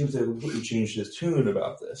life, he seems to have completely changed his tune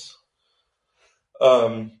about this.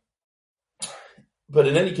 But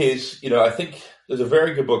in any case, I think there's a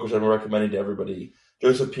very good book which I'm recommending to everybody.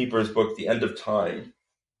 Joseph Pieper's book, The End of Time,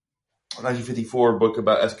 a 1954 book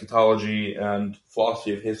about eschatology and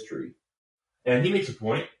philosophy of history. And he makes a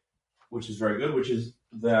point, which is very good, which is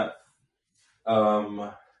that,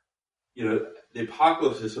 the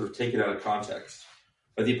apocalypse is sort of taken out of context.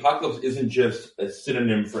 But the apocalypse isn't just a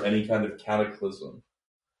synonym for any kind of cataclysm.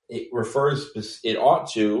 It ought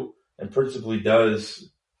to, and principally does,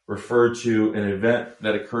 refer to an event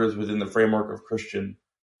that occurs within the framework of Christian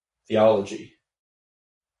theology.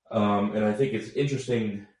 And I think it's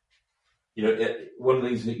interesting, one of the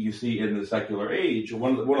things that you see in the secular age,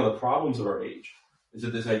 one of the problems of our age, is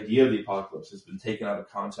that this idea of the apocalypse has been taken out of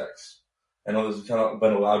context and has kind of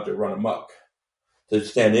been allowed to run amok, to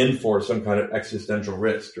stand in for some kind of existential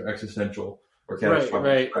risk or existential or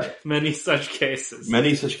catastrophic. Right. Many such cases.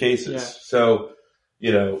 Yeah. So,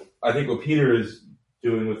 I think what Peter is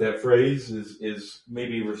doing with that phrase is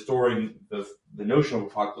maybe restoring the notion of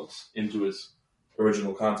apocalypse into its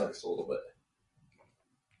original context a little bit.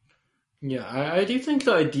 Yeah, I do think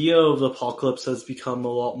the idea of the apocalypse has become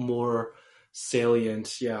a lot more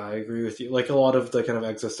salient. Yeah, I agree with you. Like a lot of the kind of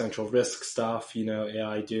existential risk stuff,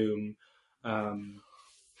 AI doom,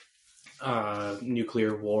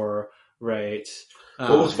 nuclear war, right?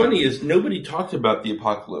 What's funny is nobody talked about the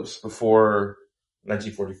apocalypse before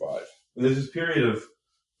 1945. There's this period of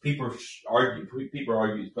people argue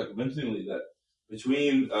quite convincingly that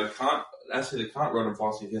between an essay that Kant wrote on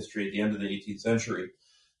philosophy of history at the end of the 18th century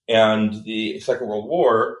and the Second World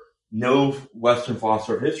War, no Western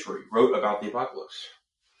philosopher of history wrote about the apocalypse.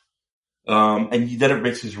 And then it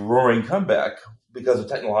makes this roaring comeback because of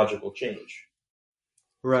technological change.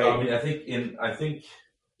 Right. So, I think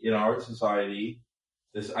in our society,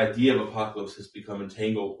 this idea of apocalypse has become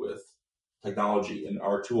entangled with technology and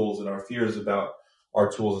our tools and our fears about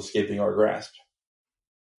our tools escaping our grasp.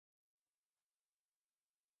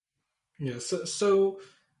 Yeah. So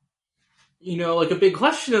like a big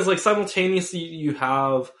question is like simultaneously you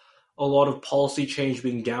have a lot of policy change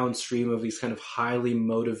being downstream of these kind of highly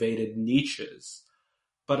motivated niches,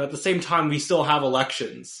 but at the same time we still have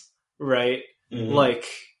elections, right? Mm-hmm. Like,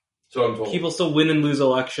 so I'm told. People still win and lose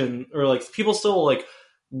election, or like people still like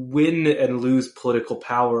win and lose political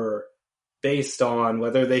power based on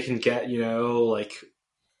whether they can get, like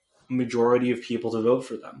majority of people to vote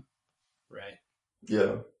for them, right?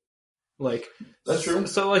 Yeah, like that's true.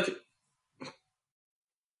 So like,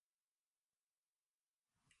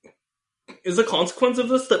 is the consequence of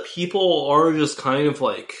this that people are just kind of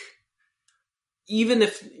like, even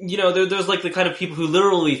if, there's like the kind of people who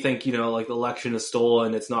literally think, like the election is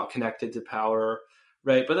stolen, it's not connected to power,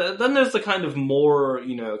 right? But then there's the kind of more,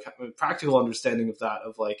 practical understanding of that,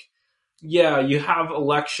 of like, yeah, you have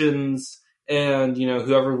elections and,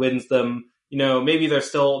 whoever wins them, maybe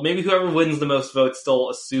whoever wins the most votes still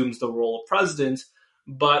assumes the role of president,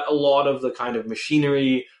 but a lot of the kind of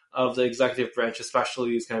machinery of the executive branch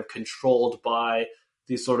especially is kind of controlled by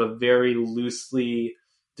these sort of very loosely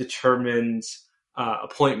determined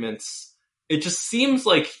appointments. It just seems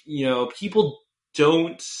like, people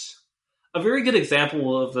don't... A very good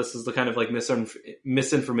example of this is the kind of like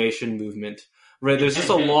misinformation movement, right? There's just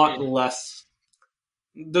a lot less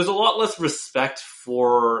respect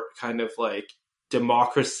for kind of like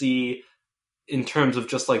democracy in terms of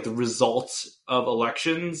just like the results of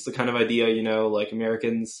elections. The kind of idea, like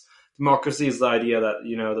Americans, democracy is the idea that,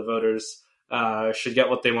 the voters should get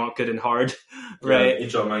what they want good and hard, right? Yeah,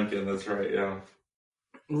 H.L. Mencken, that's right, yeah.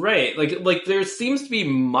 Right. Like there seems to be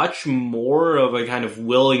much more of a kind of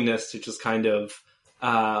willingness to just kind of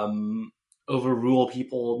overrule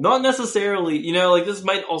people. Not necessarily, like this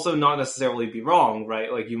might also not necessarily be wrong,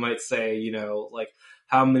 right? Like you might say, like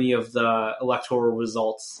how many of the electoral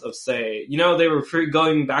results of, say, they were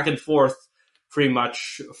going back and forth pretty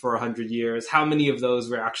much for 100 years. How many of those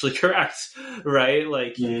were actually correct, right?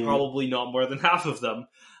 Like probably not more than half of them.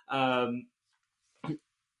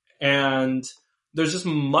 And there's just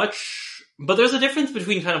but there's a difference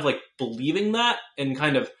between kind of like believing that and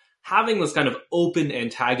kind of having this kind of open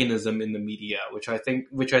antagonism in the media, which I think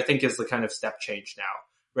is the kind of step change now,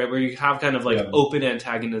 right? Where you have kind of like open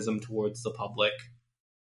antagonism towards the public.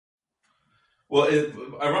 Well,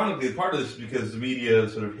 ironically, part of this is because the media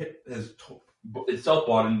sort of has itself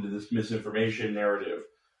bought into this misinformation narrative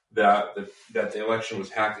that the election was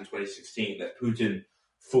hacked in 2016, that Putin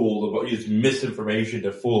used misinformation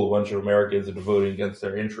to fool a bunch of Americans into voting against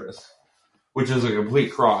their interests, which is a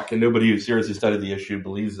complete crock, and nobody who seriously studied the issue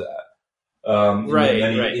believes that. Right.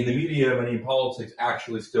 In the media, many in politics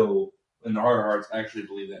actually still, in their heart of hearts, actually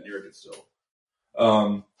believe that narrative still.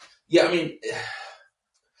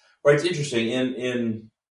 Right, it's interesting.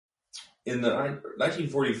 In the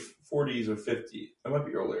 1940s or 50s, it might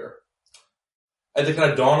be earlier, at the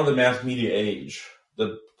kind of dawn of the mass media age,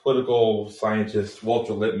 the political scientist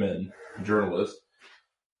Walter Lippmann, journalist,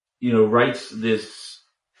 writes this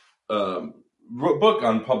book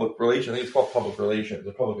on public relations. I think it's called Public Relations,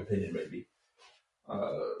 or Public Opinion, maybe.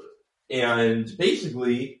 And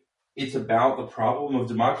basically, it's about the problem of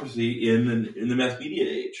democracy in the mass media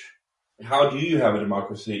age. How do you have a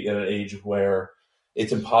democracy in an age where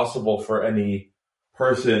it's impossible for any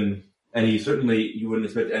person, certainly you wouldn't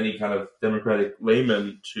expect any kind of democratic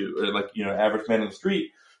layman to, average man on the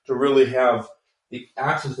street, to really have the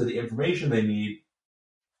access to the information they need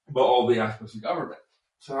about all the aspects of government.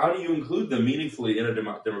 So how do you include them meaningfully in a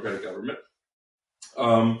democratic government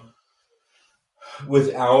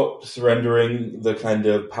without surrendering the kind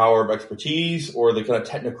of power of expertise or the kind of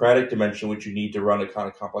technocratic dimension which you need to run a kind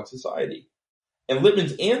of complex society? And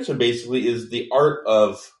Lippmann's answer basically is the art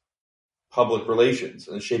of public relations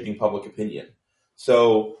and shaping public opinion.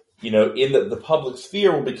 So, in the public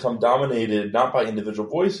sphere will become dominated not by individual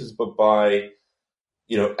voices, but by,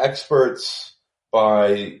 experts,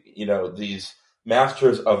 by, these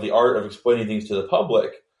masters of the art of explaining things to the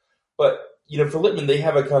public. But, for Lippmann, they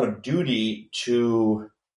have a kind of duty to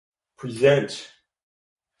present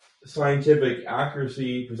scientific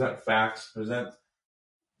accuracy, present facts, present,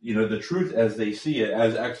 the truth as they see it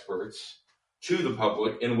as experts, to the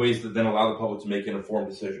public in ways that then allow the public to make an informed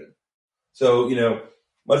decision. So,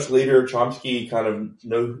 much later, Chomsky kind of,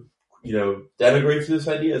 denigrates this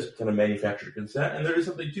idea as kind of manufactured consent, and there is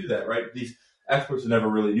something to that, right? These experts are never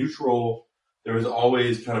really neutral. There was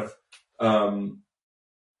always kind of,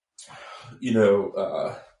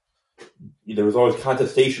 there was always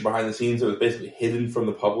contestation behind the scenes that was basically hidden from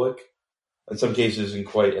the public, in some cases in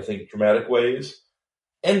quite, I think, dramatic ways.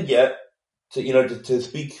 And yet, to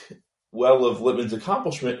speak well of Lippmann's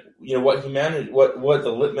accomplishment, what he managed, what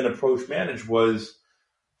the Lippmann approach managed was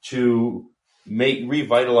to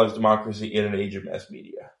revitalize democracy in an age of mass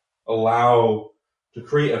media, to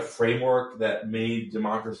create a framework that made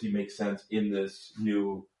democracy make sense in this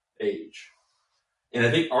new age. And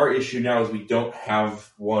I think our issue now is we don't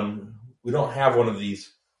have one of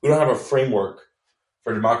these. We don't have a framework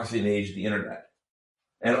for democracy in the age of the internet.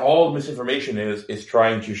 And all misinformation is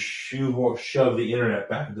trying to shove the internet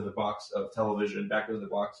back into the box of television, back into the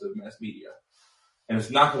box of mass media. And it's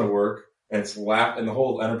not going to work. And and the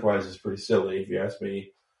whole enterprise is pretty silly, if you ask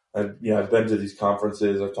me. I've been to these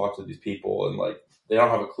conferences, I've talked to these people, and they don't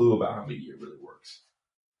have a clue about how media really works.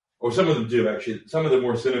 Or some of them do, actually. Some of the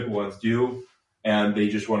more cynical ones do, and they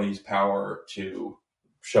just want to use power to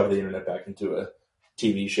shove the internet back into a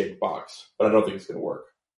TV-shaped box. But I don't think it's going to work.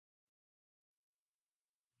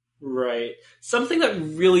 Right. Something that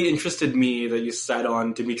really interested me that you said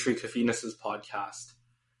on Dimitri Kofinas' podcast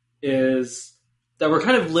is that we're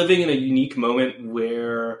kind of living in a unique moment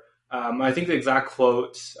where I think the exact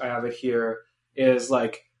quote, I have it here, is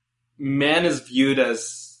man is viewed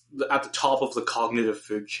as at the top of the cognitive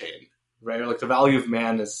food chain, right? Or the value of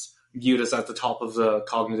man is viewed as at the top of the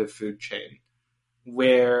cognitive food chain.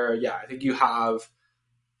 Where, I think you have,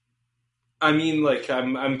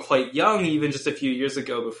 I'm quite young, even just a few years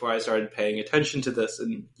ago before I started paying attention to this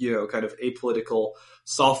and, kind of apolitical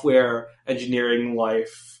software engineering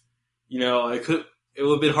life. It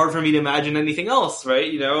would have been hard for me to imagine anything else,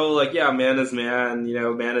 right? Man is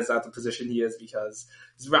man, man is at the position he is because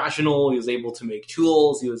he's rational, he was able to make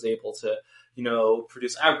tools, he was able to,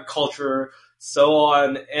 produce agriculture, so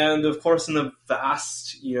on. And of course, in the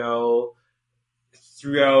vast,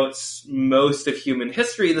 throughout most of human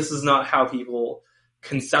history, this is not how people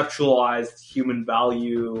conceptualized human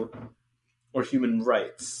value or human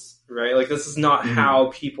rights, right? This is not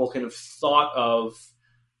how people kind of thought of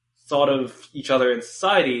each other in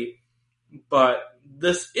society, but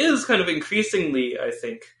this is kind of increasingly, I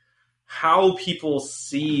think, how people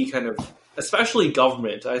see kind of, especially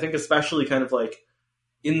government. I think especially kind of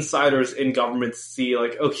insiders in government see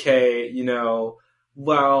okay,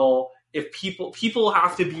 if people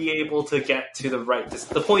have to be able to get to the right.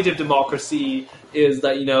 The point of democracy is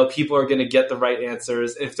that, people are going to get the right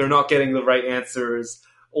answers. If they're not getting the right answers,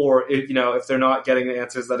 or if they're not getting the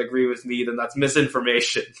answers that agree with me, then that's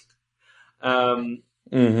misinformation.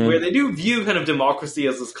 Where they do view kind of democracy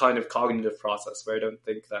as this kind of cognitive process, where I don't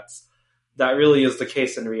think that really is the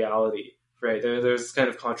case in reality, right? There's kind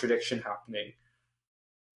of contradiction happening.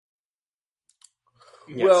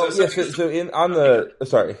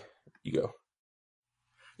 Sorry, you go.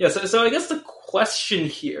 Yeah, so I guess the question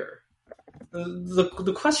here,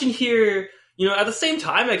 the question here, at the same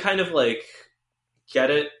time, I kind of get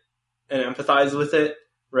it and empathize with it.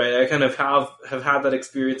 Right, I kind of have had that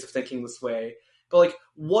experience of thinking this way. But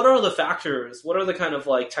what are the factors? What are the kind of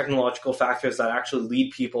technological factors that actually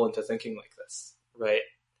lead people into thinking like this? Right.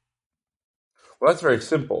 Well, that's very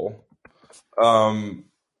simple. I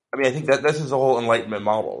think that this is the whole Enlightenment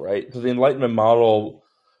model, right? So the Enlightenment model,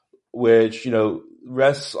 which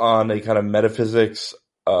rests on a kind of metaphysics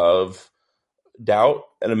of doubt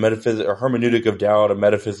and a hermeneutic of doubt, a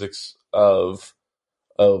metaphysics of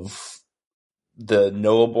the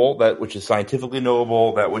knowable, that which is scientifically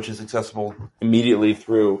knowable, that which is accessible immediately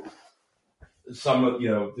through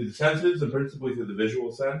through the senses and principally through the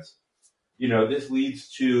visual sense. This leads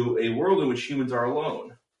to a world in which humans are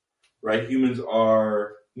alone, right? Humans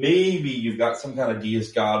are, maybe you've got some kind of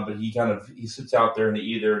deist god, but he sits out there in the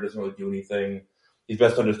ether, doesn't really do anything. He's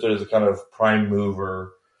best understood as a kind of prime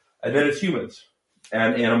mover. And then it's humans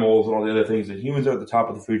and animals and all the other things. And humans are at the top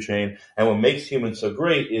of the food chain. And what makes humans so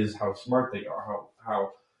great is how smart they are,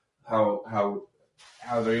 how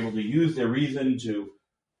they're able to use their reason to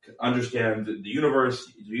understand the universe,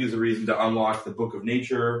 to use the reason to unlock the book of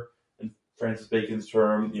nature, in Francis Bacon's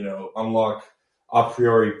term, unlock a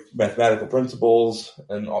priori mathematical principles,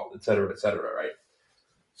 and et cetera, right?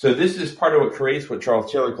 So this is part of what creates what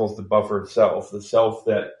Charles Taylor calls the buffered self, the self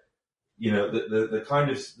that, the kind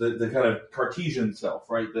of Cartesian self,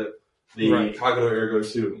 right? The right. Cogito ergo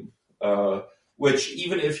sum, which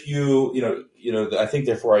even if I think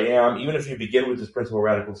therefore I am, even if you begin with this principle of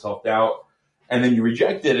radical self-doubt, and then you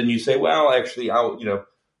reject it and you say, well, actually,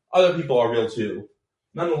 other people are real too.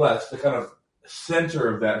 Nonetheless, the kind of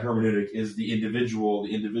center of that hermeneutic is the individual,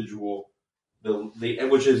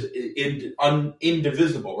 which is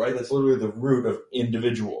indivisible, right? That's literally the root of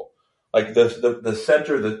individual. Like the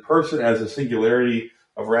center, the person as a singularity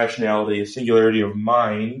of rationality, a singularity of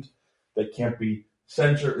mind that can't be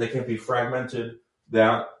centered, that can't be fragmented.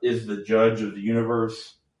 That is the judge of the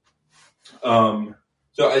universe. So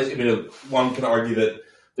one can argue that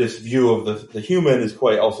this view of the human is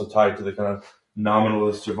quite also tied to the kind of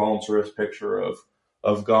nominalist or voluntarist picture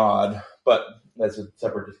of God, but that's a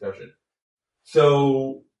separate discussion.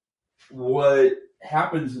 So what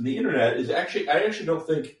happens in the internet is I actually don't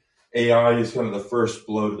think AI is kind of the first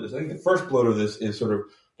blow to this. I think the first blow to this is sort of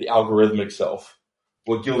the algorithmic self,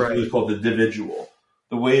 what Gilles Deleuze called the individual,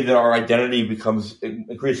 the way that our identity becomes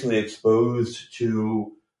increasingly exposed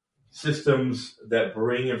to systems that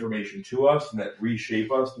bring information to us and that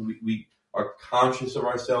reshape us. We are conscious of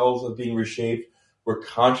ourselves as being reshaped. We're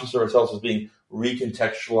conscious of ourselves as being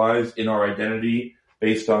recontextualized in our identity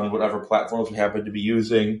based on whatever platforms we happen to be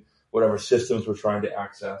using, whatever systems we're trying to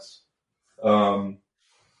access.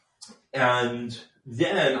 And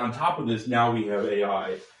then on top of this, now we have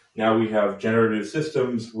AI. Now we have generative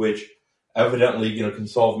systems, which evidently, can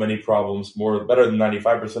solve many problems better than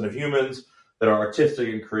 95% of humans, that are artistic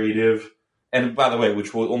and creative, and by the way,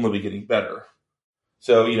 which will only be getting better.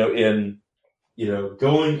 So,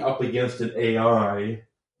 going up against an AI,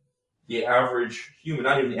 the average human,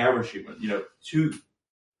 not even the average human,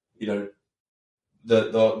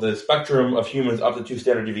 the spectrum of humans up to 2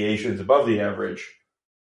 standard deviations above the average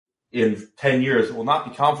in 10 years will not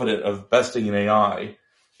be confident of besting an AI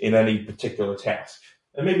in any particular task.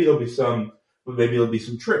 And maybe there'll be some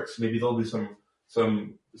tricks. Maybe there'll be some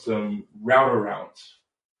route arounds,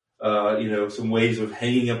 some ways of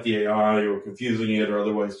hanging up the AI or confusing it or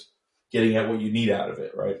otherwise getting at what you need out of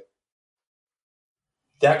it, right?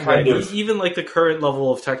 That kind of... Even like the current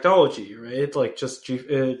level of technology, right? Like just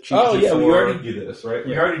GPT-4. Oh, yeah, we already do this, right?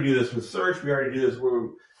 Yeah. We already do this with search. We already do this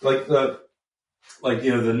with,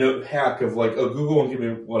 the note hack of Google won't give me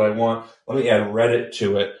what I want. Let me add Reddit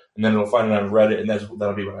to it, and then it'll find it on Reddit, and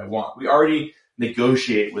that'll be what I want. We already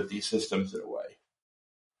negotiate with these systems in a way.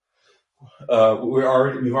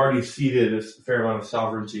 We've already ceded a fair amount of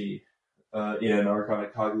sovereignty in our kind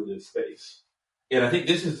of cognitive space. And I think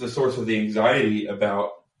this is the source of the anxiety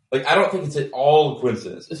about, I don't think it's at all a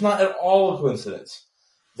coincidence. It's not at all a coincidence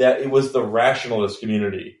that it was the rationalist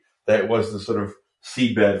community that was the sort of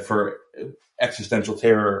seedbed for existential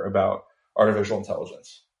terror about artificial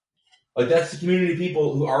intelligence. That's the community of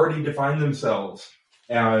people who already define themselves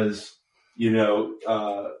as, human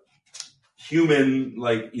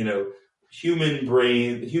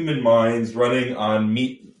brain, human minds running on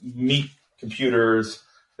meat computers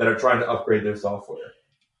that are trying to upgrade their software.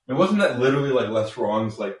 And wasn't that literally Les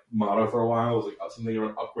Wrong's motto for a while? It was something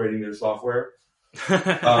around upgrading their software.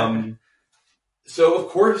 So of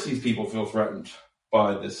course these people feel threatened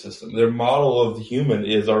by this system. Their model of the human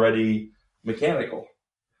is already mechanical.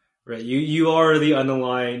 Right. You are the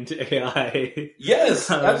unaligned AI. Yes,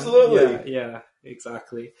 absolutely. Yeah,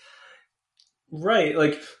 exactly.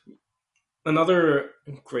 Right. Another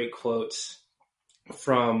great quote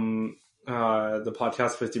from the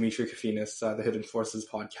podcast with Dimitri Kofinas, the Hidden Forces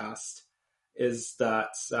podcast, is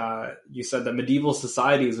that you said that medieval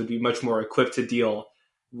societies would be much more equipped to deal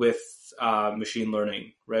with machine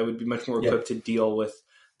learning, right? Would be much more equipped to deal with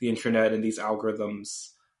the internet and these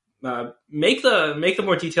algorithms. Make the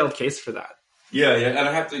more detailed case for that. Yeah, and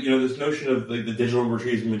I have to, this notion of the digital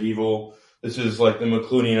retrieves medieval. This is the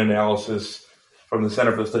McLuhanian analysis from the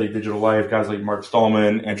Center for the Study of Digital Life, guys like Mark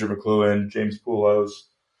Stallman, Andrew McLuhan, James Poulos,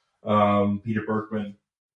 Peter Berkman.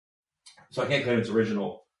 So I can't claim it's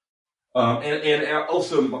original. And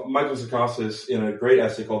also Michael Askonas, in a great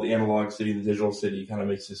essay called The Analog City and the Digital City, kind of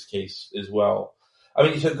makes this case as well.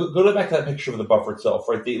 So go back to that picture of the buffered self,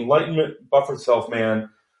 right? The Enlightenment buffered self man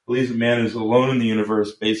believes that man is alone in the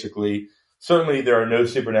universe, basically. Certainly there are no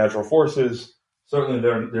supernatural forces. Certainly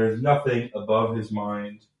there's nothing above his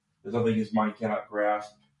mind. There's nothing his mind cannot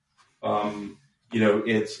grasp.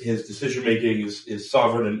 It's his decision making is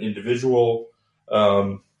sovereign and individual,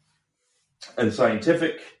 and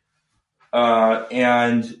scientific.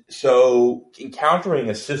 And so encountering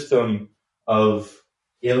a system of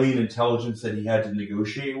alien intelligence that he had to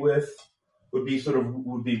negotiate with would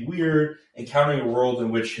be weird. Encountering a world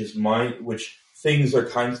in which which things are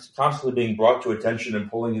constantly being brought to attention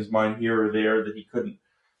and pulling his mind here or there that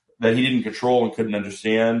he didn't control and couldn't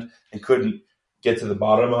understand and couldn't get to the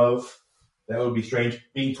bottom of. That would be strange.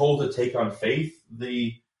 Being told to take on faith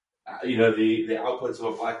the outputs of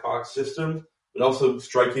a black box system would also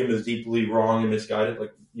strike him as deeply wrong and misguided.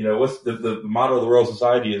 Like, what's the motto of the Royal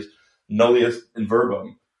Society is nullius in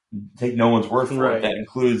verbum. Take no one's word for it. That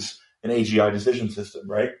includes an AGI decision system,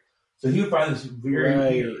 right? So he would find this very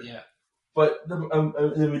weird. Yeah. But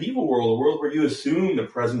the medieval world, a world where you assume the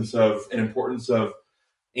presence of and importance of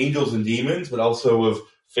angels and demons, but also of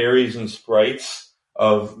fairies and sprites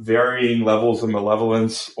of varying levels of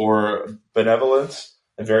malevolence or benevolence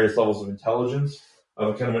and various levels of intelligence,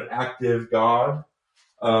 of kind of an active God.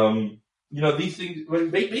 These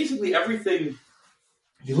things, basically everything,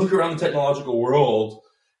 you look around the technological world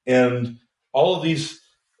and all of these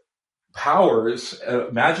powers,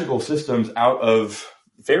 magical systems out of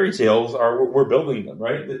fairy tales we're building them,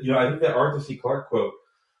 right? I think that Arthur C. Clarke quote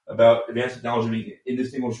about advanced technology being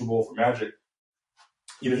indistinguishable from magic,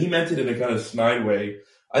 he meant it in a kind of snide way.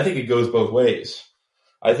 I think it goes both ways.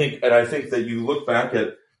 I think that you look back at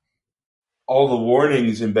all the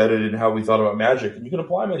warnings embedded in how we thought about magic, and you can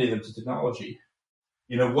apply many of them to technology.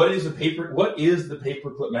 What is the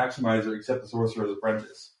paperclip maximizer except the Sorcerer's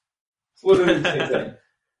Apprentice? It's literally the same thing.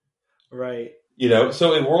 Right.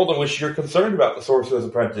 So in a world in which you're concerned about the Sorcerer's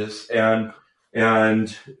Apprentice and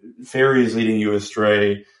fairies leading you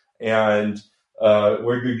astray, and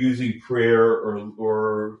where you're using prayer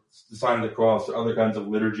or the sign of the cross or other kinds of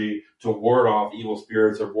liturgy to ward off evil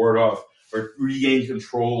spirits or ward off or regain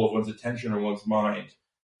control of one's attention or one's mind.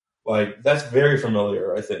 Like, that's very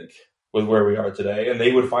familiar, I think, with where we are today, and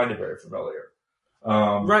they would find it very familiar.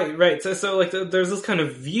 Right. So like, there's this kind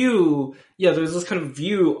of view,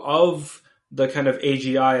 of the kind of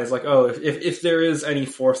AGI as like, oh, if there is any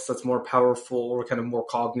force that's more powerful or kind of more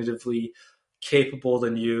cognitively capable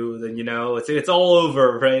than you, then it's all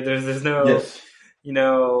over, right? There's no, yes.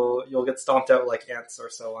 You'll get stomped out like ants or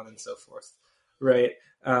so on and so forth, right?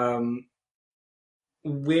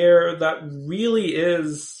 Where that really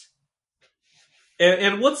is,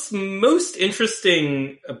 and what's most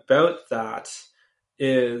interesting about that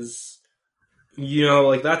is,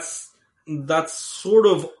 like that's sort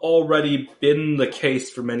of already been the case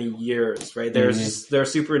for many years, right? There are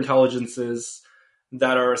super intelligences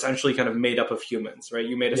that are essentially kind of made up of humans, right?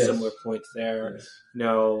 You made a similar point there.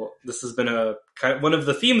 Yes. This has been one of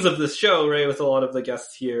the themes of this show, right? With a lot of the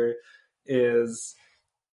guests here is,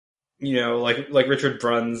 like Richard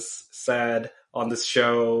Bruns said on this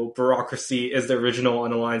show, bureaucracy is the original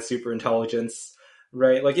unaligned superintelligence.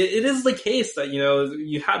 Right, like it is the case that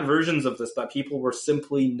you had versions of this that people were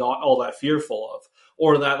simply not all that fearful of,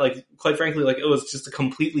 or that, like, quite frankly, like, it was just a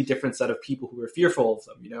completely different set of people who were fearful of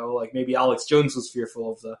them. Like maybe Alex Jones was fearful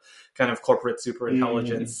of the kind of corporate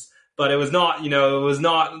superintelligence, but it was not, it was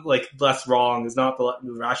not like less wrong. It's not the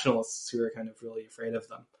rationalists who were kind of really afraid of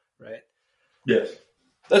them, right? Yes,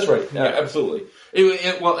 that's right. Yeah, absolutely. I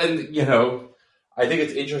think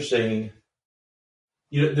it's interesting.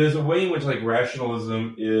 There's a way in which, like,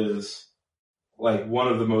 rationalism is, like, one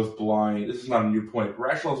of the most blind. This is not a new point.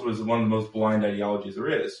 Rationalism is one of the most blind ideologies there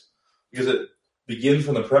is, because it begins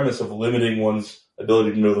from the premise of limiting one's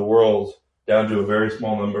ability to know the world down to a very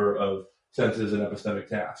small number of senses and epistemic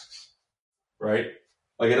tasks, right?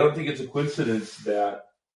 Like, I don't think it's a coincidence that,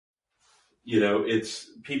 it's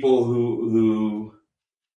people who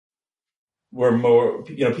were more,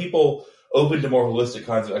 people open to more holistic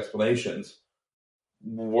kinds of explanations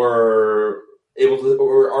were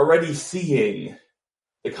already seeing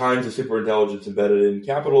the kinds of superintelligence embedded in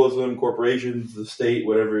capitalism, corporations, the state,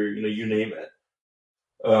 whatever, you name it.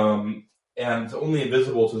 And it's only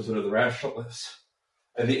invisible to sort of the rationalists.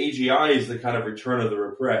 And the AGI is the kind of return of the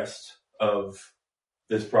repressed of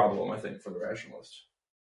this problem, I think, for the rationalist.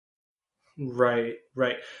 Right.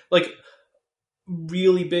 Like,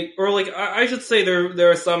 really big, or like, I should say there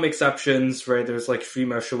are some exceptions, right? There's like Free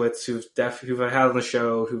Moshowitz who've had on the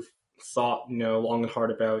show, who've thought, long and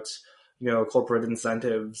hard about, corporate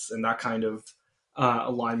incentives and that kind of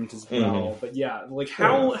alignment as well. But yeah, like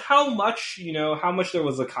how much there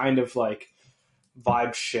was a kind of like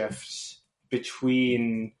vibe shift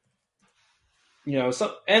between,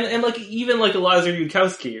 so, and like, even like Eliezer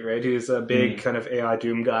Yudkowsky, right, who's a big kind of AI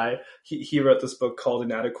doom guy. He wrote this book called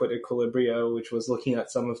Inadequate Equilibria, which was looking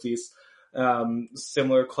at some of these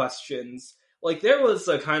similar questions. Like, there was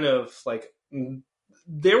a kind of like,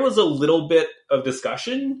 there was a little bit of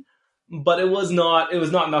discussion, but it was not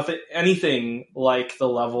anything like the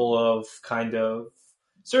level of kind of,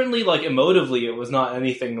 certainly like emotively, it was not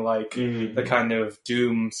anything like the kind of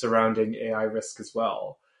doom surrounding AI risk as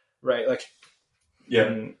well, right? Like,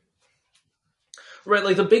 right,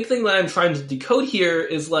 like the big thing that I'm trying to decode here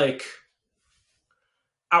is like,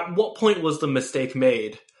 at what point was the mistake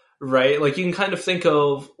made, right? Like, you can kind of think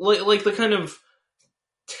of, like the kind of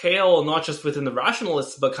tale, not just within the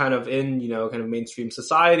rationalists, but kind of in, kind of mainstream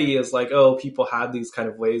society, is like, oh, people had these kind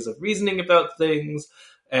of ways of reasoning about things,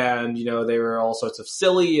 and, they were all sorts of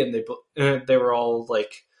silly, and they were all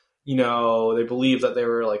like, they believed that they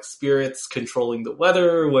were like spirits controlling the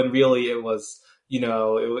weather, when really it was,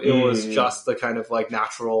 it was just the kind of like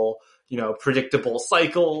natural, predictable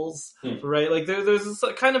cycles, right? Like there's this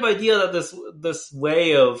kind of idea that this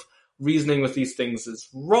way of reasoning with these things is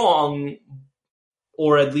wrong,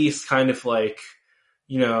 or at least kind of like,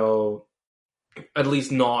 at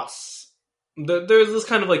least not. There's this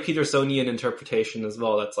kind of like Petersonian interpretation as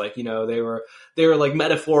well. That's like, they were like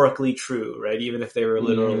metaphorically true, right? Even if they were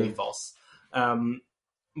literally false.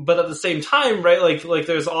 But at the same time, right? Like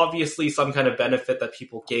there's obviously some kind of benefit that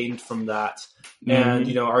people gained from that, and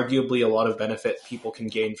arguably a lot of benefit people can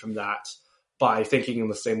gain from that by thinking in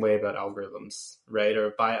the same way about algorithms, right?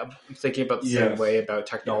 Or by thinking about the same way about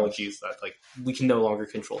technologies that like we can no longer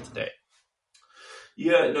control today.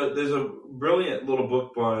 Yeah, no, there's a brilliant little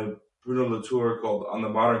book by Bruno Latour called "On the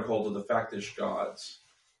Modern Cult of the Factish Gods,"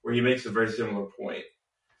 where he makes a very similar point.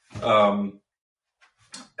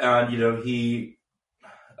 And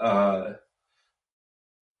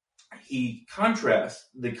he contrasts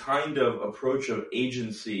the kind of approach of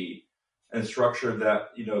agency and structure that,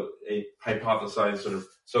 a hypothesized sort of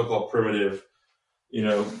so-called primitive,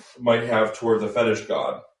 might have toward the fetish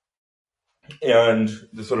god, and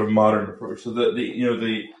the sort of modern approach. So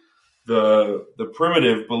the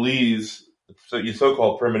primitive believes, so your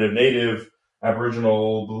so-called primitive native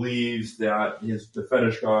Aboriginal believes that the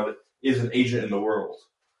fetish god is an agent in the world,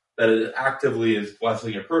 that it actively is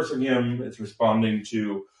blessing and cursing him, it's responding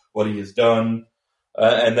to what he has done,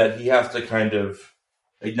 and that he has to kind of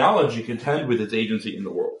acknowledge and contend with its agency in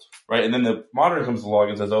the world, right? And then the modern comes along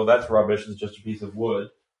and says, oh, that's rubbish, it's just a piece of wood.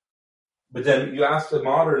 But then you ask the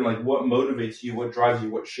modern, like, what motivates you, what drives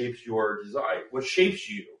you, what shapes your desire, what shapes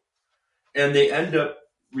you? And they end up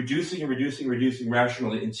reducing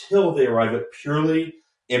rationally until they arrive at purely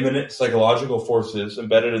immanent psychological forces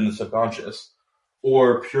embedded in the subconscious,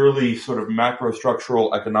 or purely sort of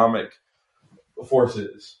macro-structural economic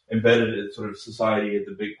forces embedded in sort of society at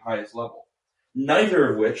the big highest level, neither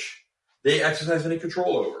of which they exercise any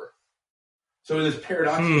control over. So in this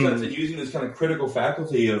paradoxical sense, and using this kind of critical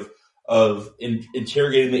faculty of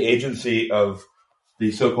interrogating the agency of the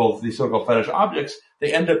so-called fetish objects,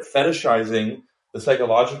 they end up fetishizing the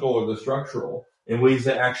psychological or the structural in ways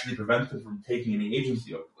that actually prevent them from taking any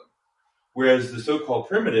agency over them. Whereas the so-called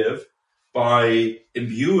primitive, by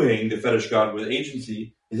imbuing the fetish god with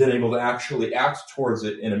agency, is then able to actually act towards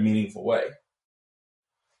it in a meaningful way.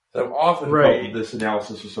 So I've often called this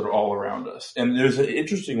analysis is sort of all around us, and there's an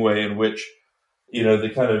interesting way in which,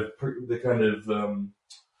 the kind of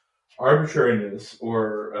arbitrariness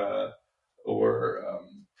or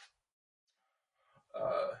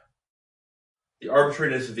the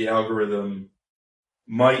arbitrariness of the algorithm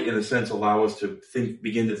might, in a sense, allow us to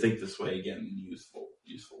begin to think this way again in a useful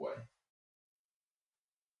way.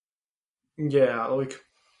 Yeah, like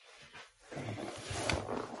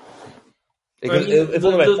it's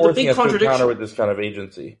only by forcing us to encounter with this kind of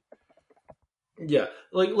agency. Yeah,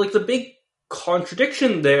 like the big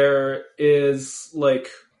contradiction there is like,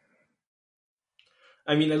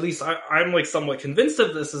 I mean, at least I'm like somewhat convinced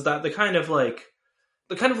of this, is that the kind of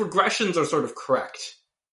regressions are sort of correct,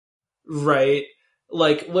 right?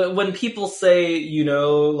 Like when people say,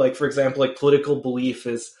 like, for example, like political belief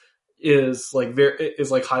is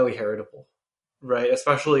highly heritable, right?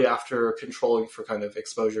 Especially after controlling for kind of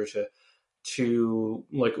exposure to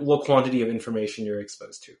like what quantity of information you're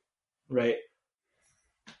exposed to, right?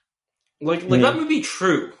 Like that would be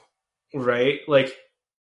true, right? Like,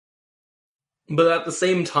 but at the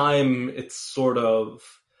same time, it's sort of,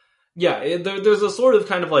 there's a sort of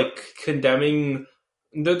kind of like condemning.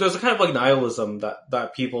 There's a kind of like nihilism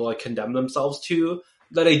that people like condemn themselves to,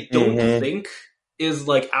 that I don't think is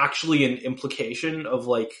like actually an implication of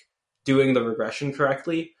like doing the regression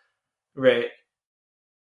correctly, right?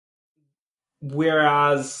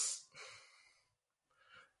 Whereas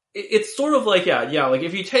it's sort of like, like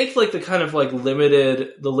if you take like the kind of like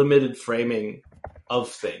limited framing of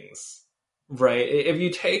things, right? If you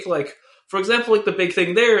take like, for example, like the big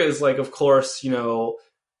thing there is like, of course,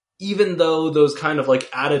 even though those kind of like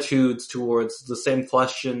attitudes towards the same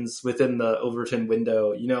questions within the Overton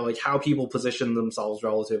window, like how people position themselves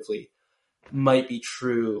relatively might be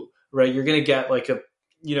true, right? You're going to get like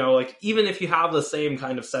like even if you have the same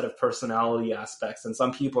kind of set of personality aspects, and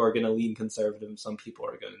some people are going to lean conservative, some people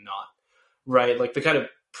are going to not, right? Like the kind of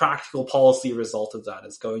practical policy result of that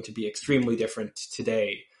is going to be extremely different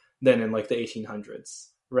today than in like the 1800s,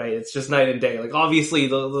 right? It's just night and day. Like obviously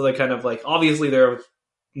the kind of like, obviously there are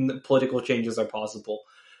political changes are possible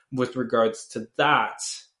with regards to that.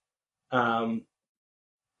 So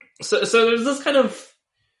there's this kind of,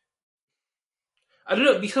 I don't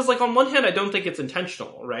know, because like on one hand, I don't think it's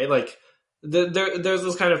intentional, right? Like there's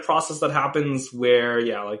this kind of process that happens where,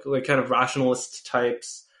 yeah, like kind of rationalist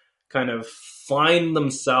types kind of find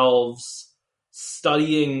themselves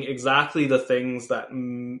studying exactly the things that,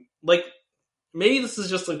 like, maybe this is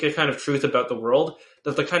just like a kind of truth about the world,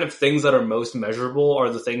 that the kind of things that are most measurable are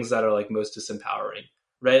the things that are like most disempowering,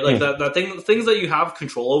 right? Like things that you have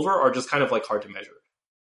control over are just kind of like hard to measure,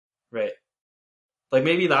 right? Like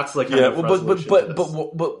maybe that's like kind of but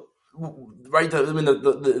right. I mean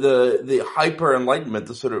the hyper enlightenment,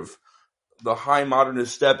 the sort of the high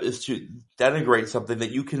modernist step is to denigrate something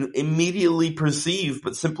that you can immediately perceive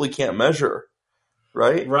but simply can't measure.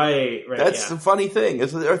 Right. That's the funny thing.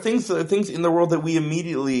 There are things in the world that we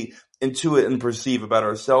immediately intuit and perceive about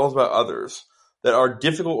ourselves, about others, that are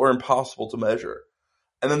difficult or impossible to measure.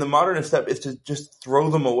 And then the modernist step is to just throw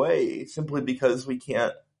them away simply because we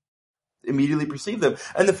can't immediately perceive them.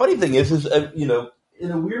 And the funny thing is in a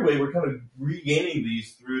weird way, we're kind of regaining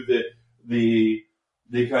these through the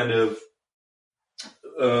kind of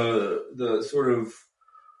the sort of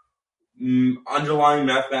underlying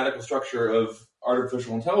mathematical structure of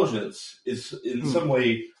artificial intelligence is in some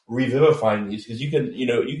way revivifying these, because you can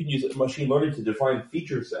use machine learning to define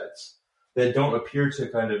feature sets that don't appear to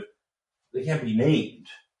they can't be named,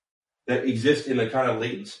 that exist in a kind of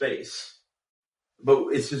latent space. But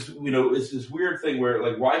it's just, it's this weird thing where,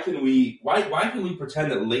 like, why can we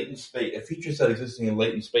pretend that latent space, a feature set existing in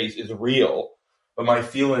latent space, is real, but my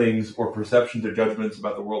feelings or perceptions or judgments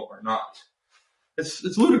about the world are not?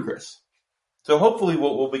 It's ludicrous. So hopefully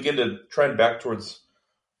we'll begin to trend back towards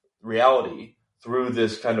reality through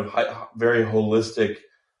this kind of very holistic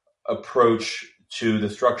approach to the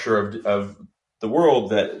structure of the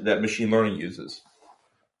world that machine learning uses.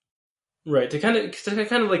 Right, to kind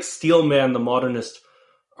of like steelman the modernist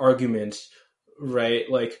argument, right?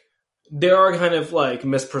 Like there are kind of like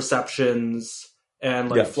misperceptions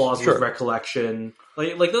and like flaws with recollection.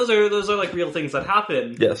 Like those are like real things that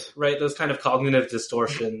happen. Yes. Right? Those kind of cognitive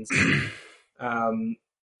distortions. But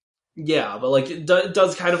like it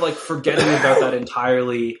does kind of like forgetting about that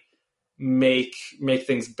entirely make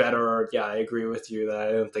things better. Yeah, I agree with you that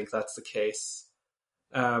I don't think that's the case.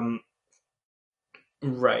 Right,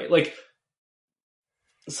 like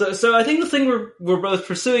so I think the thing we're both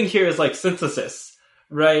pursuing here is like synthesis,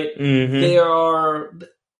 right? Mm-hmm. They are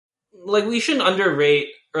like, we shouldn't underrate,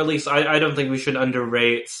 or at least I don't think we should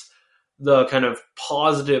underrate the kind of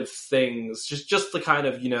positive things, just the kind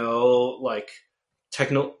of, like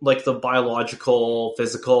like the biological,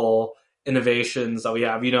 physical innovations that we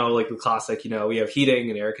have, like the classic, we have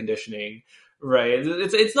heating and air conditioning, right?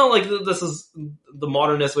 It's not like this is the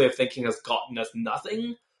modernist way of thinking has gotten us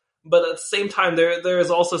nothing, but at the same time, there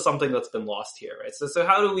is also something that's been lost here, right? So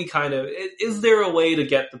how do we is there a way to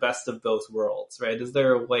get the best of both worlds, right? Is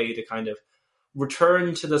there a way to kind of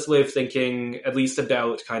return to this way of thinking, at least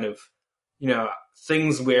about kind of,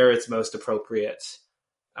 things where it's most appropriate?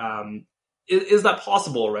 Is that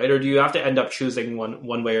possible, right? Or do you have to end up choosing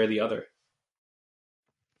one way or the other?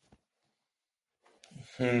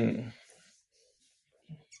 I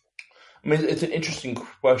mean, it's an interesting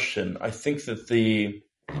question. I think that the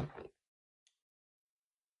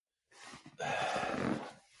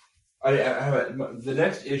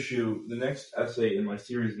next essay in my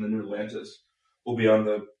series in the New Atlantis will be on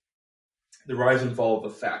the rise and fall of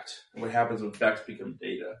the fact, and what happens when facts become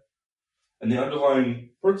data. And the underlying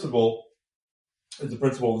principle is the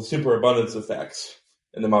principle of the superabundance of facts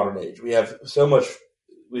in the modern age. We have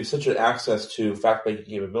such an access to fact-making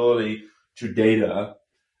capability, to data,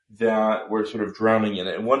 that we're sort of drowning in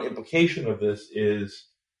it. And one implication of this is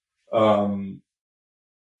we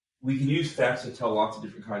can use facts to tell lots of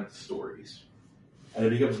different kinds of stories. And it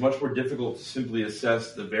becomes much more difficult to simply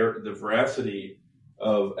assess the veracity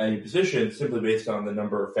of any position simply based on the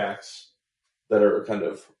number of facts that are kind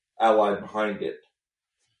of allied behind it.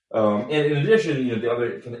 And in addition, the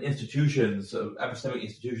other kind of institutions, epistemic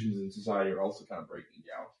institutions in society are also kind of breaking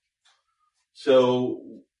down.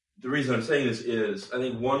 So the reason I'm saying this is, I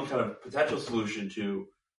think one kind of potential solution to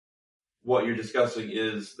what you're discussing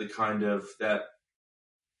is the kind of that,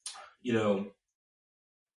 the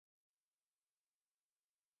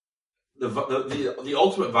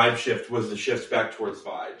ultimate vibe shift was the shift back towards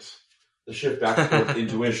vibes, the shift back towards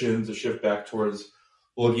intuitions, the shift back towards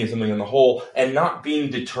looking at something in the whole, and not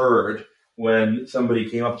being deterred when somebody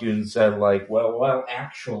came up to you and said, like, well,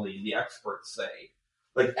 actually, the experts say.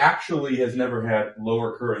 Like, actually has never had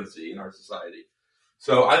lower currency in our society.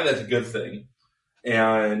 So I think that's a good thing.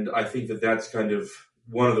 And I think that that's kind of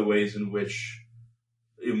one of the ways in which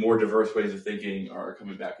more diverse ways of thinking are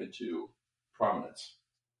coming back into prominence.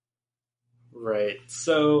 Right.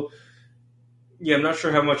 So, yeah, I'm not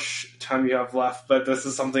sure how much time you have left, but this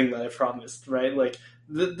is something that I promised, right? Like,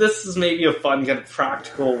 this is maybe a fun kind of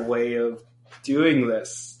practical way of doing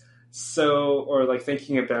this. So, or like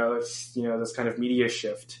thinking about, this kind of media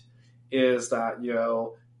shift is that,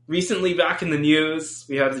 recently back in the news,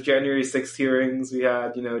 we had the January 6th hearings, we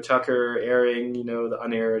had, Tucker airing, the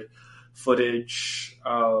unaired footage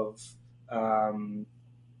of, I'm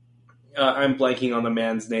blanking on the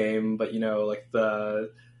man's name, but, like the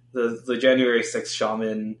January 6th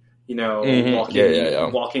shaman,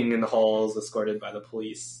 walking in the halls escorted by the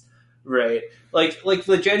police, right? Like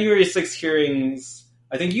the January 6th hearings,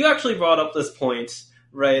 I think you actually brought up this point,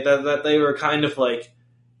 right? That they were kind of like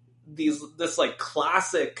this like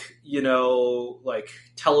classic, like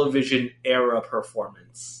television era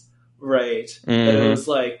performance, right? Mm-hmm. That it was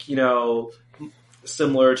like,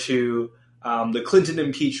 similar to the Clinton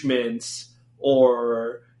impeachment,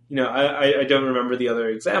 or I don't remember the other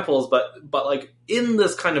examples, but like in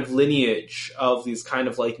this kind of lineage of these kind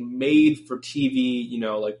of like made for TV,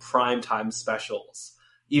 like primetime specials,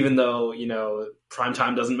 even though,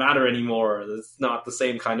 primetime doesn't matter anymore. It's not the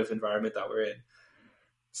same kind of environment that we're in.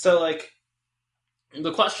 So like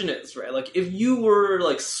the question is, right, like if you were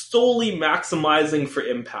like solely maximizing for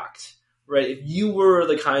impact, right, if you were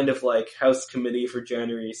the kind of like House committee for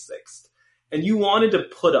January 6th and you wanted to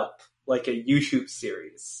put up like a YouTube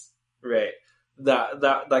series, right, that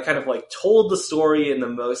kind of like told the story in the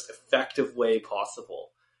most effective way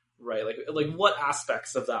possible, right? Like what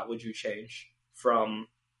aspects of that would you change from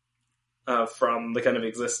the kind of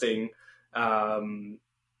existing,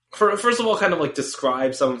 first of all, kind of like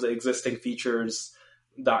describe some of the existing features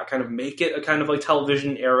that kind of make it a kind of like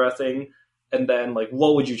television era thing, and then like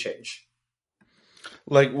what would you change?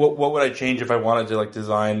 Like what would I change if I wanted to like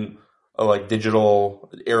design a like digital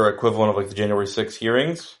era equivalent of like the January 6th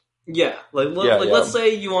hearings? Yeah, let's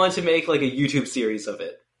say you wanted to make like a YouTube series of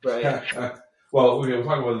it, right? Well, we're going to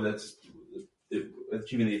talk about that's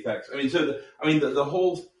achieving the effects. I mean,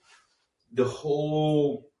 the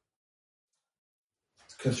whole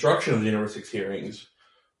construction of the January 6th hearings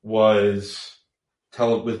was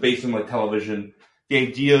based on like television, the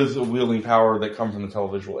ideas of wielding power that come from the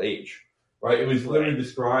televisual age, right? It was literally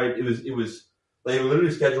described. It was they were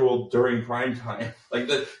literally scheduled during prime time. Like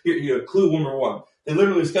here, clue number one. They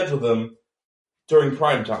literally scheduled them during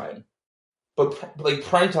prime time. But like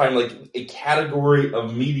prime time, like a category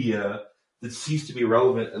of media that ceased to be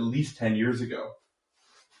relevant at least 10 years ago.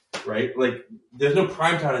 Right? Like there's no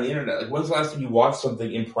prime time on the internet. Like when's the last time you watched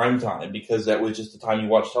something in prime time? Because that was just the time you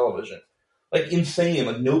watched television. Like insane.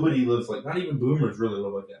 Like nobody lives like, not even boomers really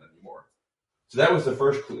live like that anymore. So that was the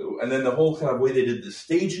first clue. And then the whole kind of way they did the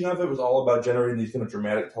staging of it was all about generating these kind of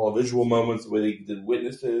dramatic televisual moments, the way they did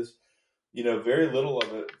witnesses. Very little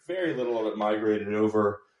of it migrated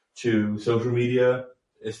over to social media,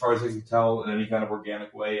 as far as I can tell, in any kind of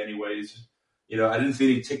organic way anyways. I didn't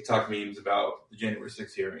see any TikTok memes about the January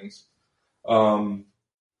 6th hearings.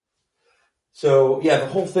 So yeah, the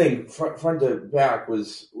whole thing, front to back,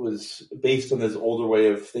 was based on this older way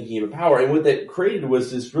of thinking about power. And what that created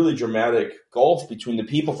was this really dramatic gulf between the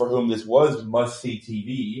people for whom this was must-see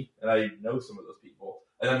TV, and I know some of those people,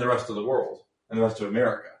 and then the rest of the world, and the rest of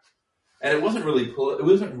America. And it wasn't really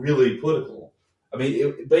political. I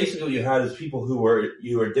mean, basically you had is people who were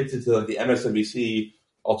addicted to like the MSNBC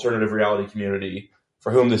alternative reality community,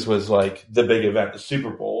 for whom this was like the big event, the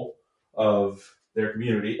Super Bowl of their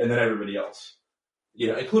community, and then everybody else,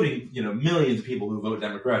 including millions of people who vote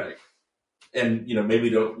Democratic, and maybe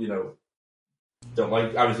don't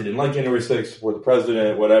like, obviously didn't like January 6th, support the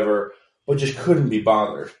president, whatever, but just couldn't be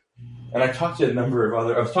bothered. And I was talking to a number of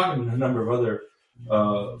other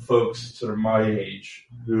folks sort of my age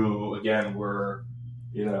who, again, were,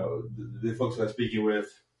 the folks I was speaking with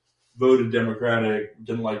voted Democratic,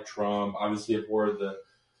 didn't like Trump, obviously abhorred the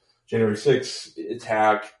January 6th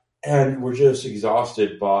attack, and were just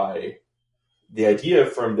exhausted by the idea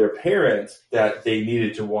from their parents that they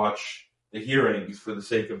needed to watch the hearings for the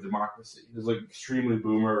sake of democracy. There's like extremely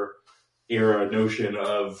boomer era notion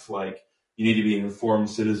of like, you need to be an informed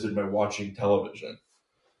citizen by watching television.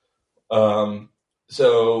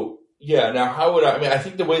 So yeah, now I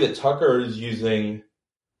think the way that Tucker is using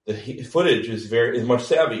the footage is much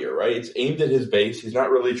savvier, right? It's aimed at his base. He's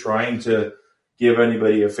not really trying to give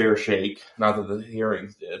anybody a fair shake, not that the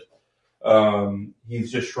hearings did.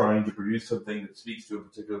 He's just trying to produce something that speaks to a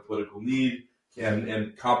particular political need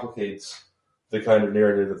and complicates the kind of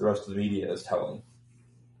narrative that the rest of the media is telling.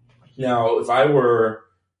 Now, if I were,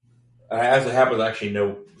 as it happens, I actually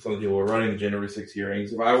know some of the people who are running the January 6th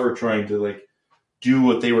hearings. If I were trying to do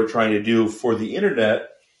what they were trying to do for the internet,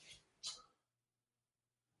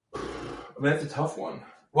 I mean, that's a tough one.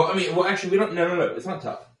 Actually, we don't. No, it's not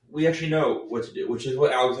tough. We actually know what to do, which is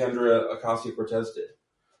what Alexandra Ocasio-Cortez did.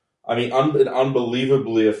 I mean, an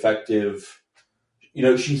unbelievably effective.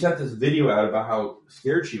 She sent this video out about how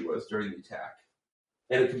scared she was during the attack,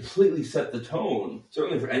 and it completely set the tone,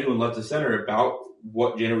 certainly for anyone left of center, about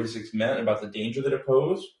what January 6th meant, about the danger that it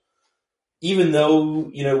posed. Even though,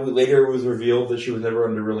 later it was revealed that she was never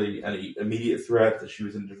under really any immediate threat, that she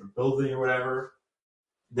was in a different building or whatever.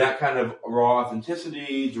 That kind of raw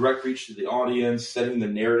authenticity, direct reach to the audience, setting the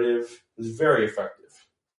narrative was very effective.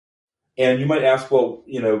 And you might ask, well,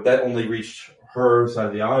 that only reached her side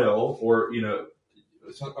of the aisle, or,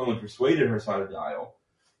 only persuaded her side of the aisle.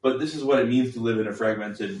 But this is what it means to live in a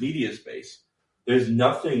fragmented media space. There's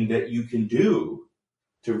nothing that you can do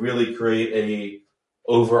to really create a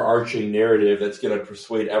overarching narrative that's going to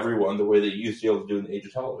persuade everyone the way that you used to be able to do in the age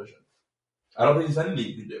of television. I don't think there's anything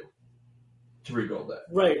you can do to rebuild that.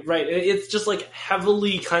 Right. It's just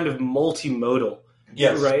heavily kind of multimodal.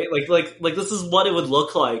 Yes. Right? Like this is what it would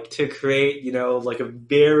look like to create, a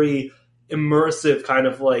very immersive kind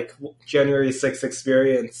of January 6th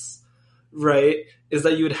experience, right? Is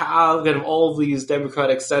that you would have kind of all of these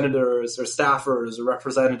Democratic senators or staffers or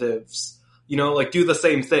representatives, do the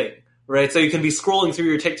same thing. Right, so you can be scrolling through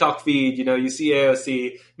your TikTok feed, you see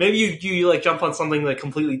AOC, maybe you jump on something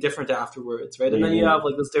completely different afterwards, right? And then you have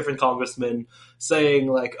this different congressman saying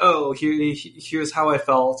oh, here's how I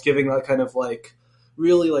felt, giving that kind of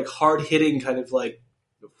really hard hitting kind of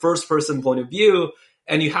first person point of view,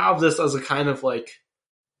 and you have this as a kind of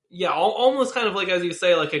almost kind of as you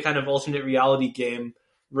say, a kind of alternate reality game,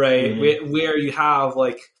 right? Mm-hmm. Where you have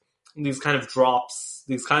these kind of drops,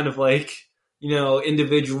 these kind of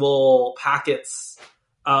individual packets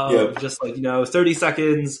of just 30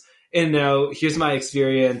 seconds and here's my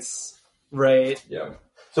experience, right? Yeah.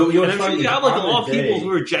 So I'm sure you have a lot of people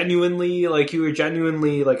who are genuinely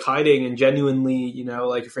hiding and genuinely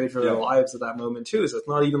afraid for their lives at that moment too. So it's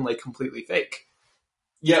not even completely fake.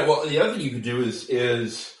 Yeah. Well, the other thing you could do is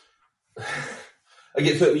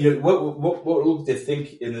again. So what look to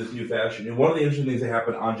think in this new fashion. And one of the interesting things that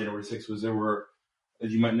happened on January 6th was there were,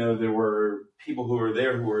 as you might know, there were people who were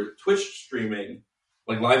there who were Twitch streaming,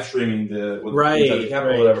 live streaming the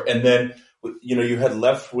Capitol or whatever. And then, you had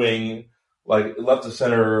left-wing, left of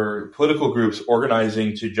center political groups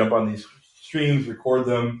organizing to jump on these streams, record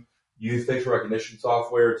them, use facial recognition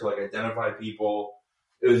software to identify people.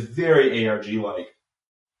 It was very ARG-like.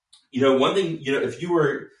 One thing, if you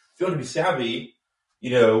want to be savvy,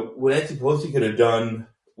 what Nancy Pelosi could have done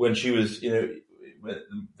when she was,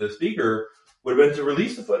 the speaker, would have been to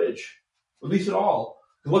release the footage, release it all.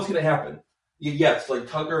 Because what's going to happen? Yes,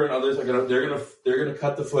 Tucker and others are they're gonna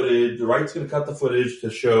cut the footage. The right's going to cut the footage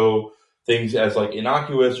to show things as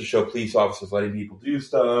innocuous, to show police officers letting people do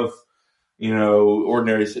stuff,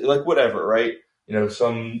 ordinary whatever, right?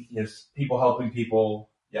 Some people helping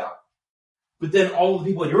people, yeah. But then all the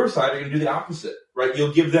people on your side are going to do the opposite, right?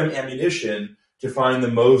 You'll give them ammunition to find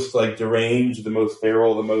the most deranged, the most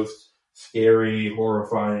feral, the most scary,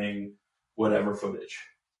 horrifying, whatever footage.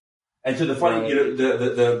 And so the funny,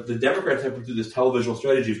 the Democrats have to do this televisual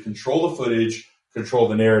strategy of control the footage, control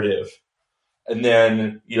the narrative. And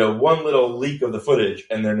then, one little leak of the footage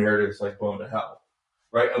and their narrative's blown to hell,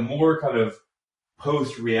 right? A more kind of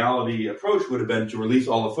post-reality approach would have been to release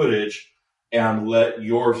all the footage and let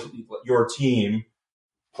your team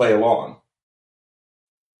play along.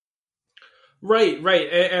 Right.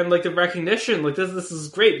 And the recognition, this is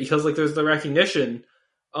great because there's the recognition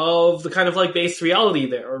of the kind of base reality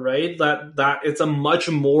there, right? That it's a much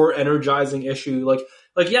more energizing issue.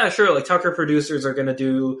 Yeah, sure, Tucker producers are going to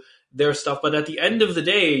do their stuff, but at the end of the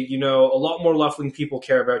day, a lot more left-wing people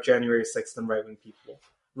care about January 6th than right-wing people,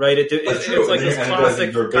 right? It's this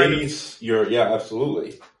classic kind of... Yeah,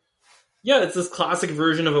 absolutely. Yeah, it's this classic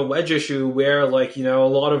version of a wedge issue where, a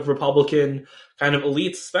lot of Republican kind of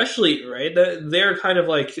elites, especially, right, they're kind of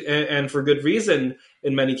and for good reason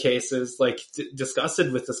in many cases,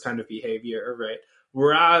 disgusted with this kind of behavior, right?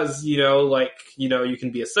 Whereas, you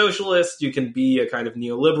can be a socialist, you can be a kind of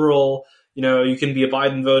neoliberal, you can be a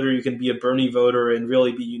Biden voter, you can be a Bernie voter and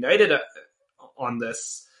really be united on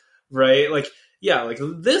this, right?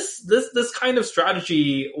 This kind of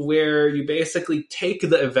strategy where you basically take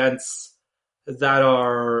the events that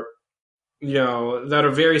are that are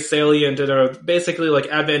very salient and are basically like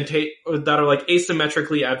that are like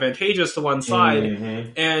asymmetrically advantageous to one side,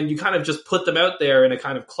 and you kind of just put them out there in a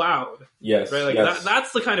kind of cloud. Yes, right. Like yes.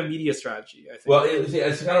 that's the kind of media strategy, I think. Well,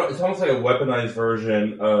 it's almost like a weaponized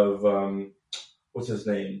version of what's his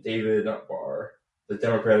name, David Barr, the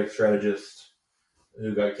Democratic strategist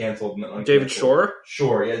who got canceled. David Shor.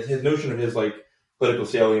 Shor, yeah, his notion of his like political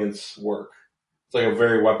salience work. It's like a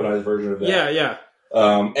very weaponized version of that. Yeah, yeah.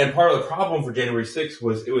 And part of the problem for January 6th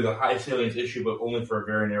was it was a high salience issue, but only for a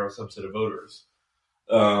very narrow subset of voters.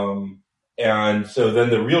 And so then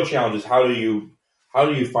the real challenge is how do you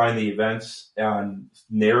find the events and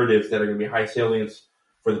narratives that are going to be high salience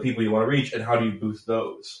for the people you want to reach, and how do you boost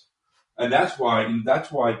those? And that's why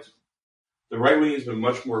the right wing has been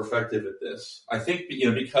much more effective at this. I think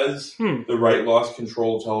because the right lost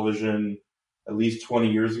control of television at least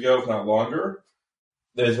 20 years ago, if not longer.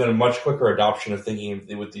 There's been a much quicker adoption of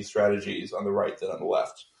thinking with these strategies on the right than on the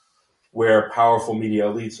left, where powerful media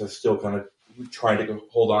elites are still kind of trying to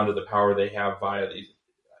hold on to the power they have via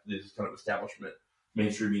these kind of establishment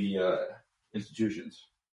mainstream media institutions.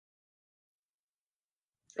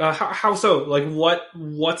 How so? Like,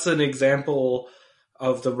 what's an example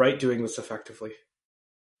of the right doing this effectively?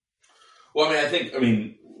 Well,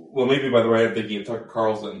 maybe by the right I'm thinking of Tucker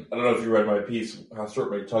Carlson. I don't know if you read my piece, How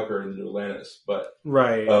Short Made Tucker in the New Atlantis, but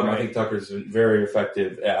right. I think Tucker's been very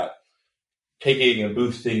effective at taking and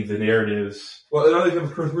boosting the narratives. Well, another thing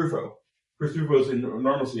was Chris Rufo. Chris Rufo is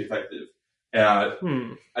enormously effective at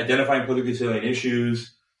identifying politically salient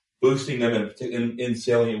issues, boosting them in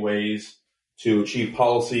salient ways to achieve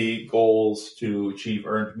policy goals, to achieve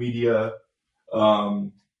earned media.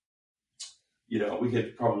 We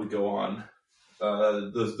could probably go on.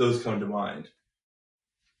 Those come to mind.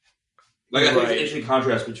 Like I think it's an interesting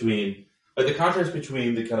contrast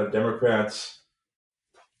between the kind of Democrats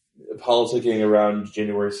politicking around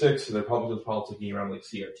January 6th and the Republicans politicking around like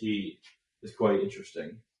CRT is quite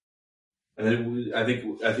interesting. And then I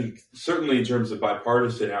think certainly in terms of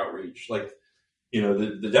bipartisan outreach, like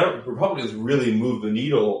the Republicans really moved the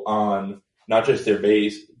needle on not just their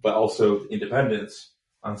base but also independents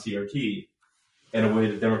on CRT. In a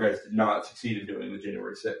way the Democrats did not succeed in doing with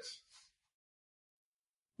January 6th.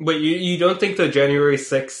 But you don't think the January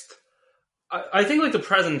 6th... I think like the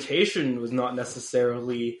presentation was not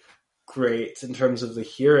necessarily great in terms of the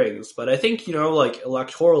hearings, but I think, like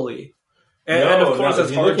electorally... And of course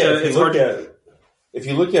it's hard to... If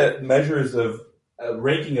you look at measures of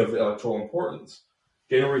ranking of electoral importance,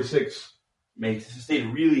 January 6th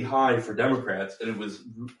stayed really high for Democrats, and it was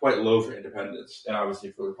quite low for independents, and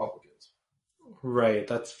obviously for Republicans. Right,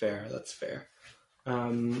 that's fair.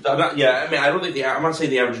 I'm not saying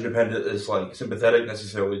the average independent is like sympathetic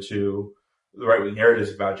necessarily to the right wing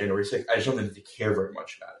narratives about January 6th. I just don't think they care very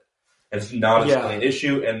much about it. And it's not a salient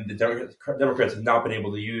issue, and the Democrats have not been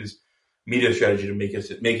able to use media strategy to make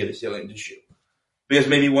it a salient issue. Because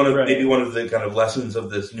maybe one of the kind of lessons of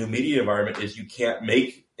this new media environment is you can't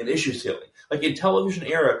make an issue salient. Like in television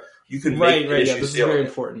era, you can make an issue salient. This is very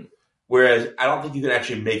important. Whereas I don't think you can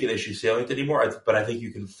actually make an issue salient anymore, but I think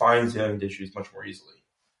you can find salient issues much more easily.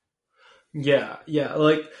 Yeah,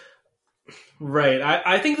 right.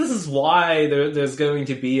 I think this is why there's going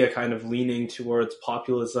to be a kind of leaning towards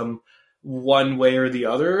populism one way or the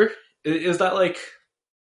other. Is that like...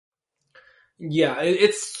 Yeah,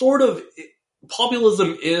 it's sort of...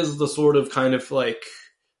 Populism is the sort of kind of like...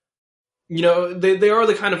 they are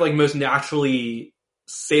the kind of like most naturally...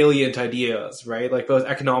 salient ideas, right? Like both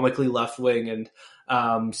economically left-wing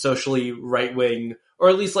and socially right-wing, or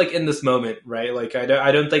at least like in this moment, right? Like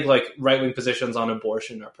I don't think like right-wing positions on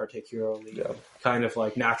abortion are particularly kind of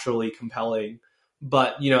like naturally compelling,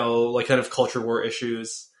 but like kind of culture war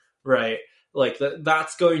issues, right? Like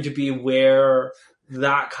that's going to be where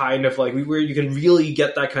that kind of like where you can really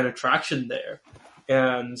get that kind of traction there.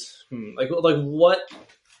 And like what...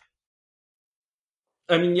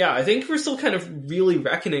 I think we're still kind of really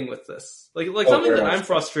reckoning with this. Like something that I'm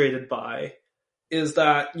frustrated by is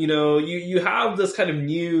that, you have this kind of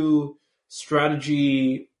new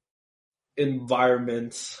strategy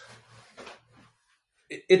environment.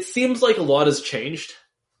 It seems like a lot has changed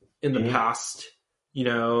in the past,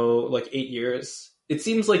 8 years. It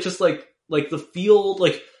seems like just like the field,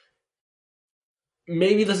 like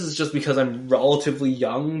maybe this is just because I'm relatively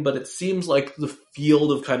young, but it seems like the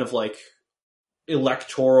field of kind of like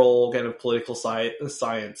electoral kind of political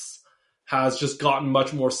science has just gotten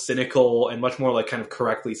much more cynical and much more like kind of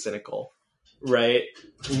correctly cynical, right?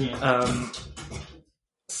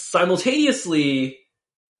 Simultaneously,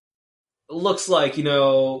 it looks like,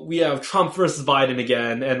 we have Trump versus Biden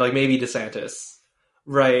again and like maybe DeSantis,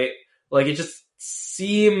 right? Like, it just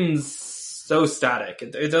seems so static.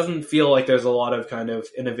 It doesn't feel like there's a lot of kind of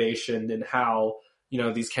innovation in how,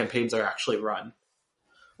 these campaigns are actually run.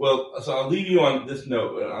 Well, so I'll leave you on this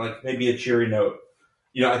note, like maybe a cheery note.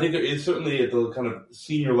 I think there is certainly at the kind of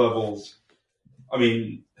senior levels, I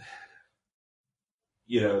mean,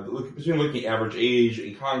 between looking at average age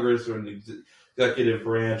in Congress or in the executive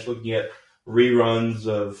branch, looking at reruns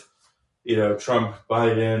of, Trump,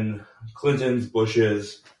 Biden, Clinton's,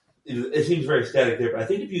 Bush's, it seems very static there. But I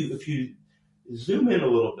think if you zoom in a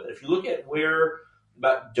little bit, if you look at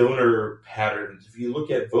about donor patterns, if you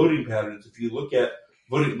look at voting patterns, if you look at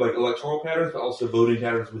voting, like electoral patterns, but also voting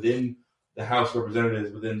patterns within the House of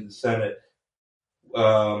Representatives, within the Senate,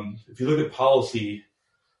 if you look at policy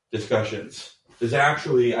discussions, there's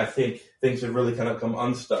actually, I think, things have really kind of come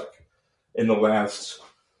unstuck in the last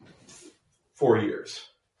 4 years.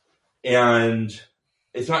 And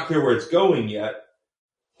it's not clear where it's going yet.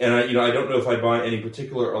 And I don't know if I buy any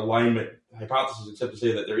particular alignment hypothesis, except to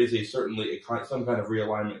say that there is certainly some kind of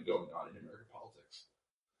realignment going on in American politics.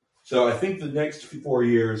 So I think the next 4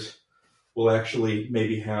 years will actually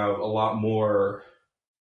maybe have a lot more.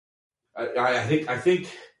 I think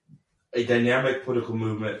a dynamic political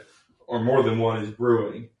movement, or more than one, is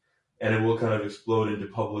brewing, and it will kind of explode into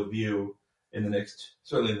public view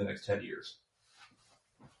certainly in the next 10 years.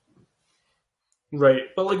 Right,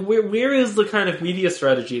 but like, where is the kind of media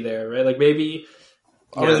strategy there? Right, like maybe.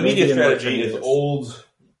 The media strategy is old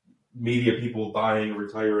media people dying,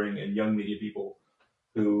 retiring, and young media people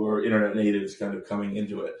who are internet natives kind of coming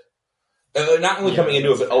into it. And not only coming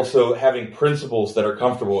into it, but also having principles that are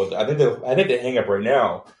comfortable with it. I think the hang up right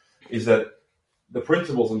now is that the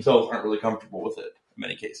principles themselves aren't really comfortable with it in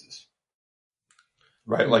many cases.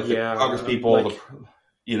 Right? Like the Congress people,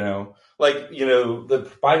 the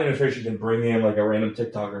Biden administration can bring in like a random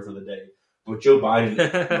TikToker for the day, but Joe Biden is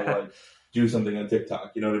going to do something on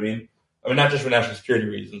TikTok. You know what I mean? I mean, not just for national security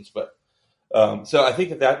reasons, but so I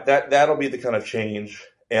think that'll be the kind of change,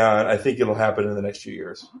 and I think it'll happen in the next few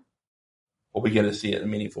years. We'll begin to see it in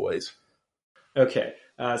meaningful ways. Okay,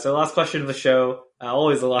 so last question of the show,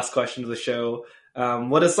 always the last question of the show.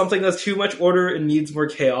 What is something that's too much order and needs more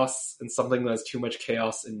chaos, and something that's too much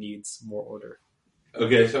chaos and needs more order?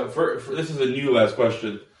 Okay, so for this is a new last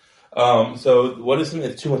question. So what is something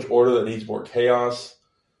that's too much order that needs more chaos?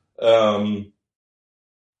 Well,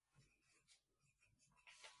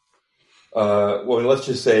 let's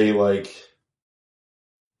just say like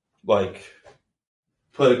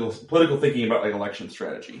political thinking about like election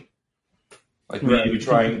strategy. Like people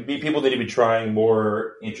need to be trying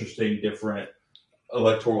more interesting, different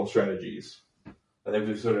electoral strategies. I think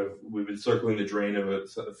we've been circling the drain of a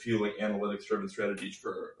few like analytics driven strategies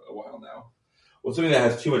for a while now. Well, something that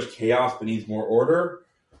has too much chaos but needs more order.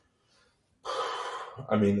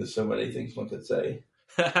 I mean, there's so many things one could say.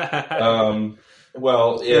 Having spent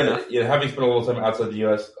a little time outside the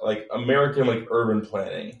U.S., like American like urban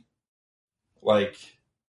planning, we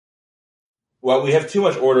have too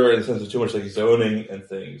much order in the sense of too much like zoning and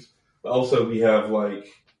things, but also we have we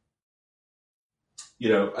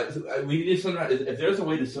need to somehow, if there's a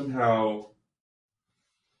way to somehow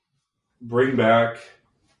bring back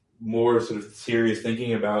more sort of serious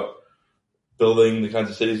thinking about building the kinds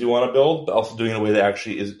of cities you want to build, but also doing it in a way that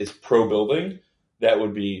actually is pro-building, that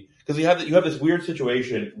would be, because you have this weird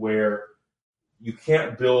situation where you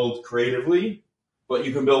can't build creatively, but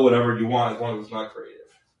you can build whatever you want as long as it's not creative.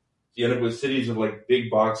 So you end up with cities with like big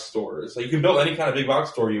box stores. So you can build any kind of big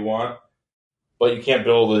box store you want, but you can't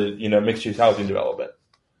build a mixed-use housing development.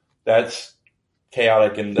 That's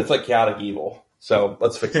chaotic, and that's like chaotic evil. So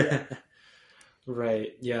let's fix that.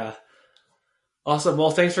 Right, yeah. Awesome. Well,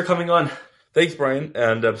 thanks for coming on. Thanks, Brian.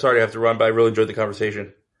 And I'm sorry I have to run, but I really enjoyed the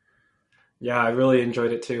conversation. Yeah, I really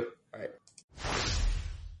enjoyed it too. All right.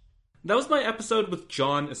 That was my episode with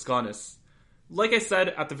John Askonas. Like I said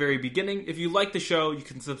at the very beginning, if you like the show, you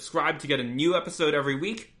can subscribe to get a new episode every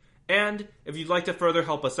week. And if you'd like to further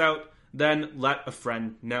help us out, then let a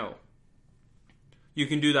friend know. You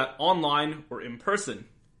can do that online or in person.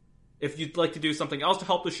 If you'd like to do something else to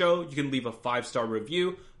help the show, you can leave a 5-star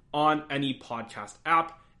review on any podcast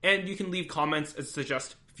app, and you can leave comments and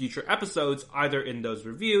suggest future episodes either in those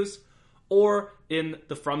reviews or in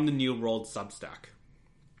the From the New World Substack.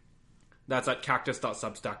 That's at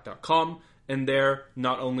cactus.substack.com, and there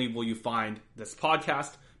not only will you find this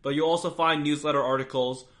podcast, but you'll also find newsletter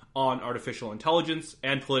articles on artificial intelligence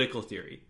and political theory.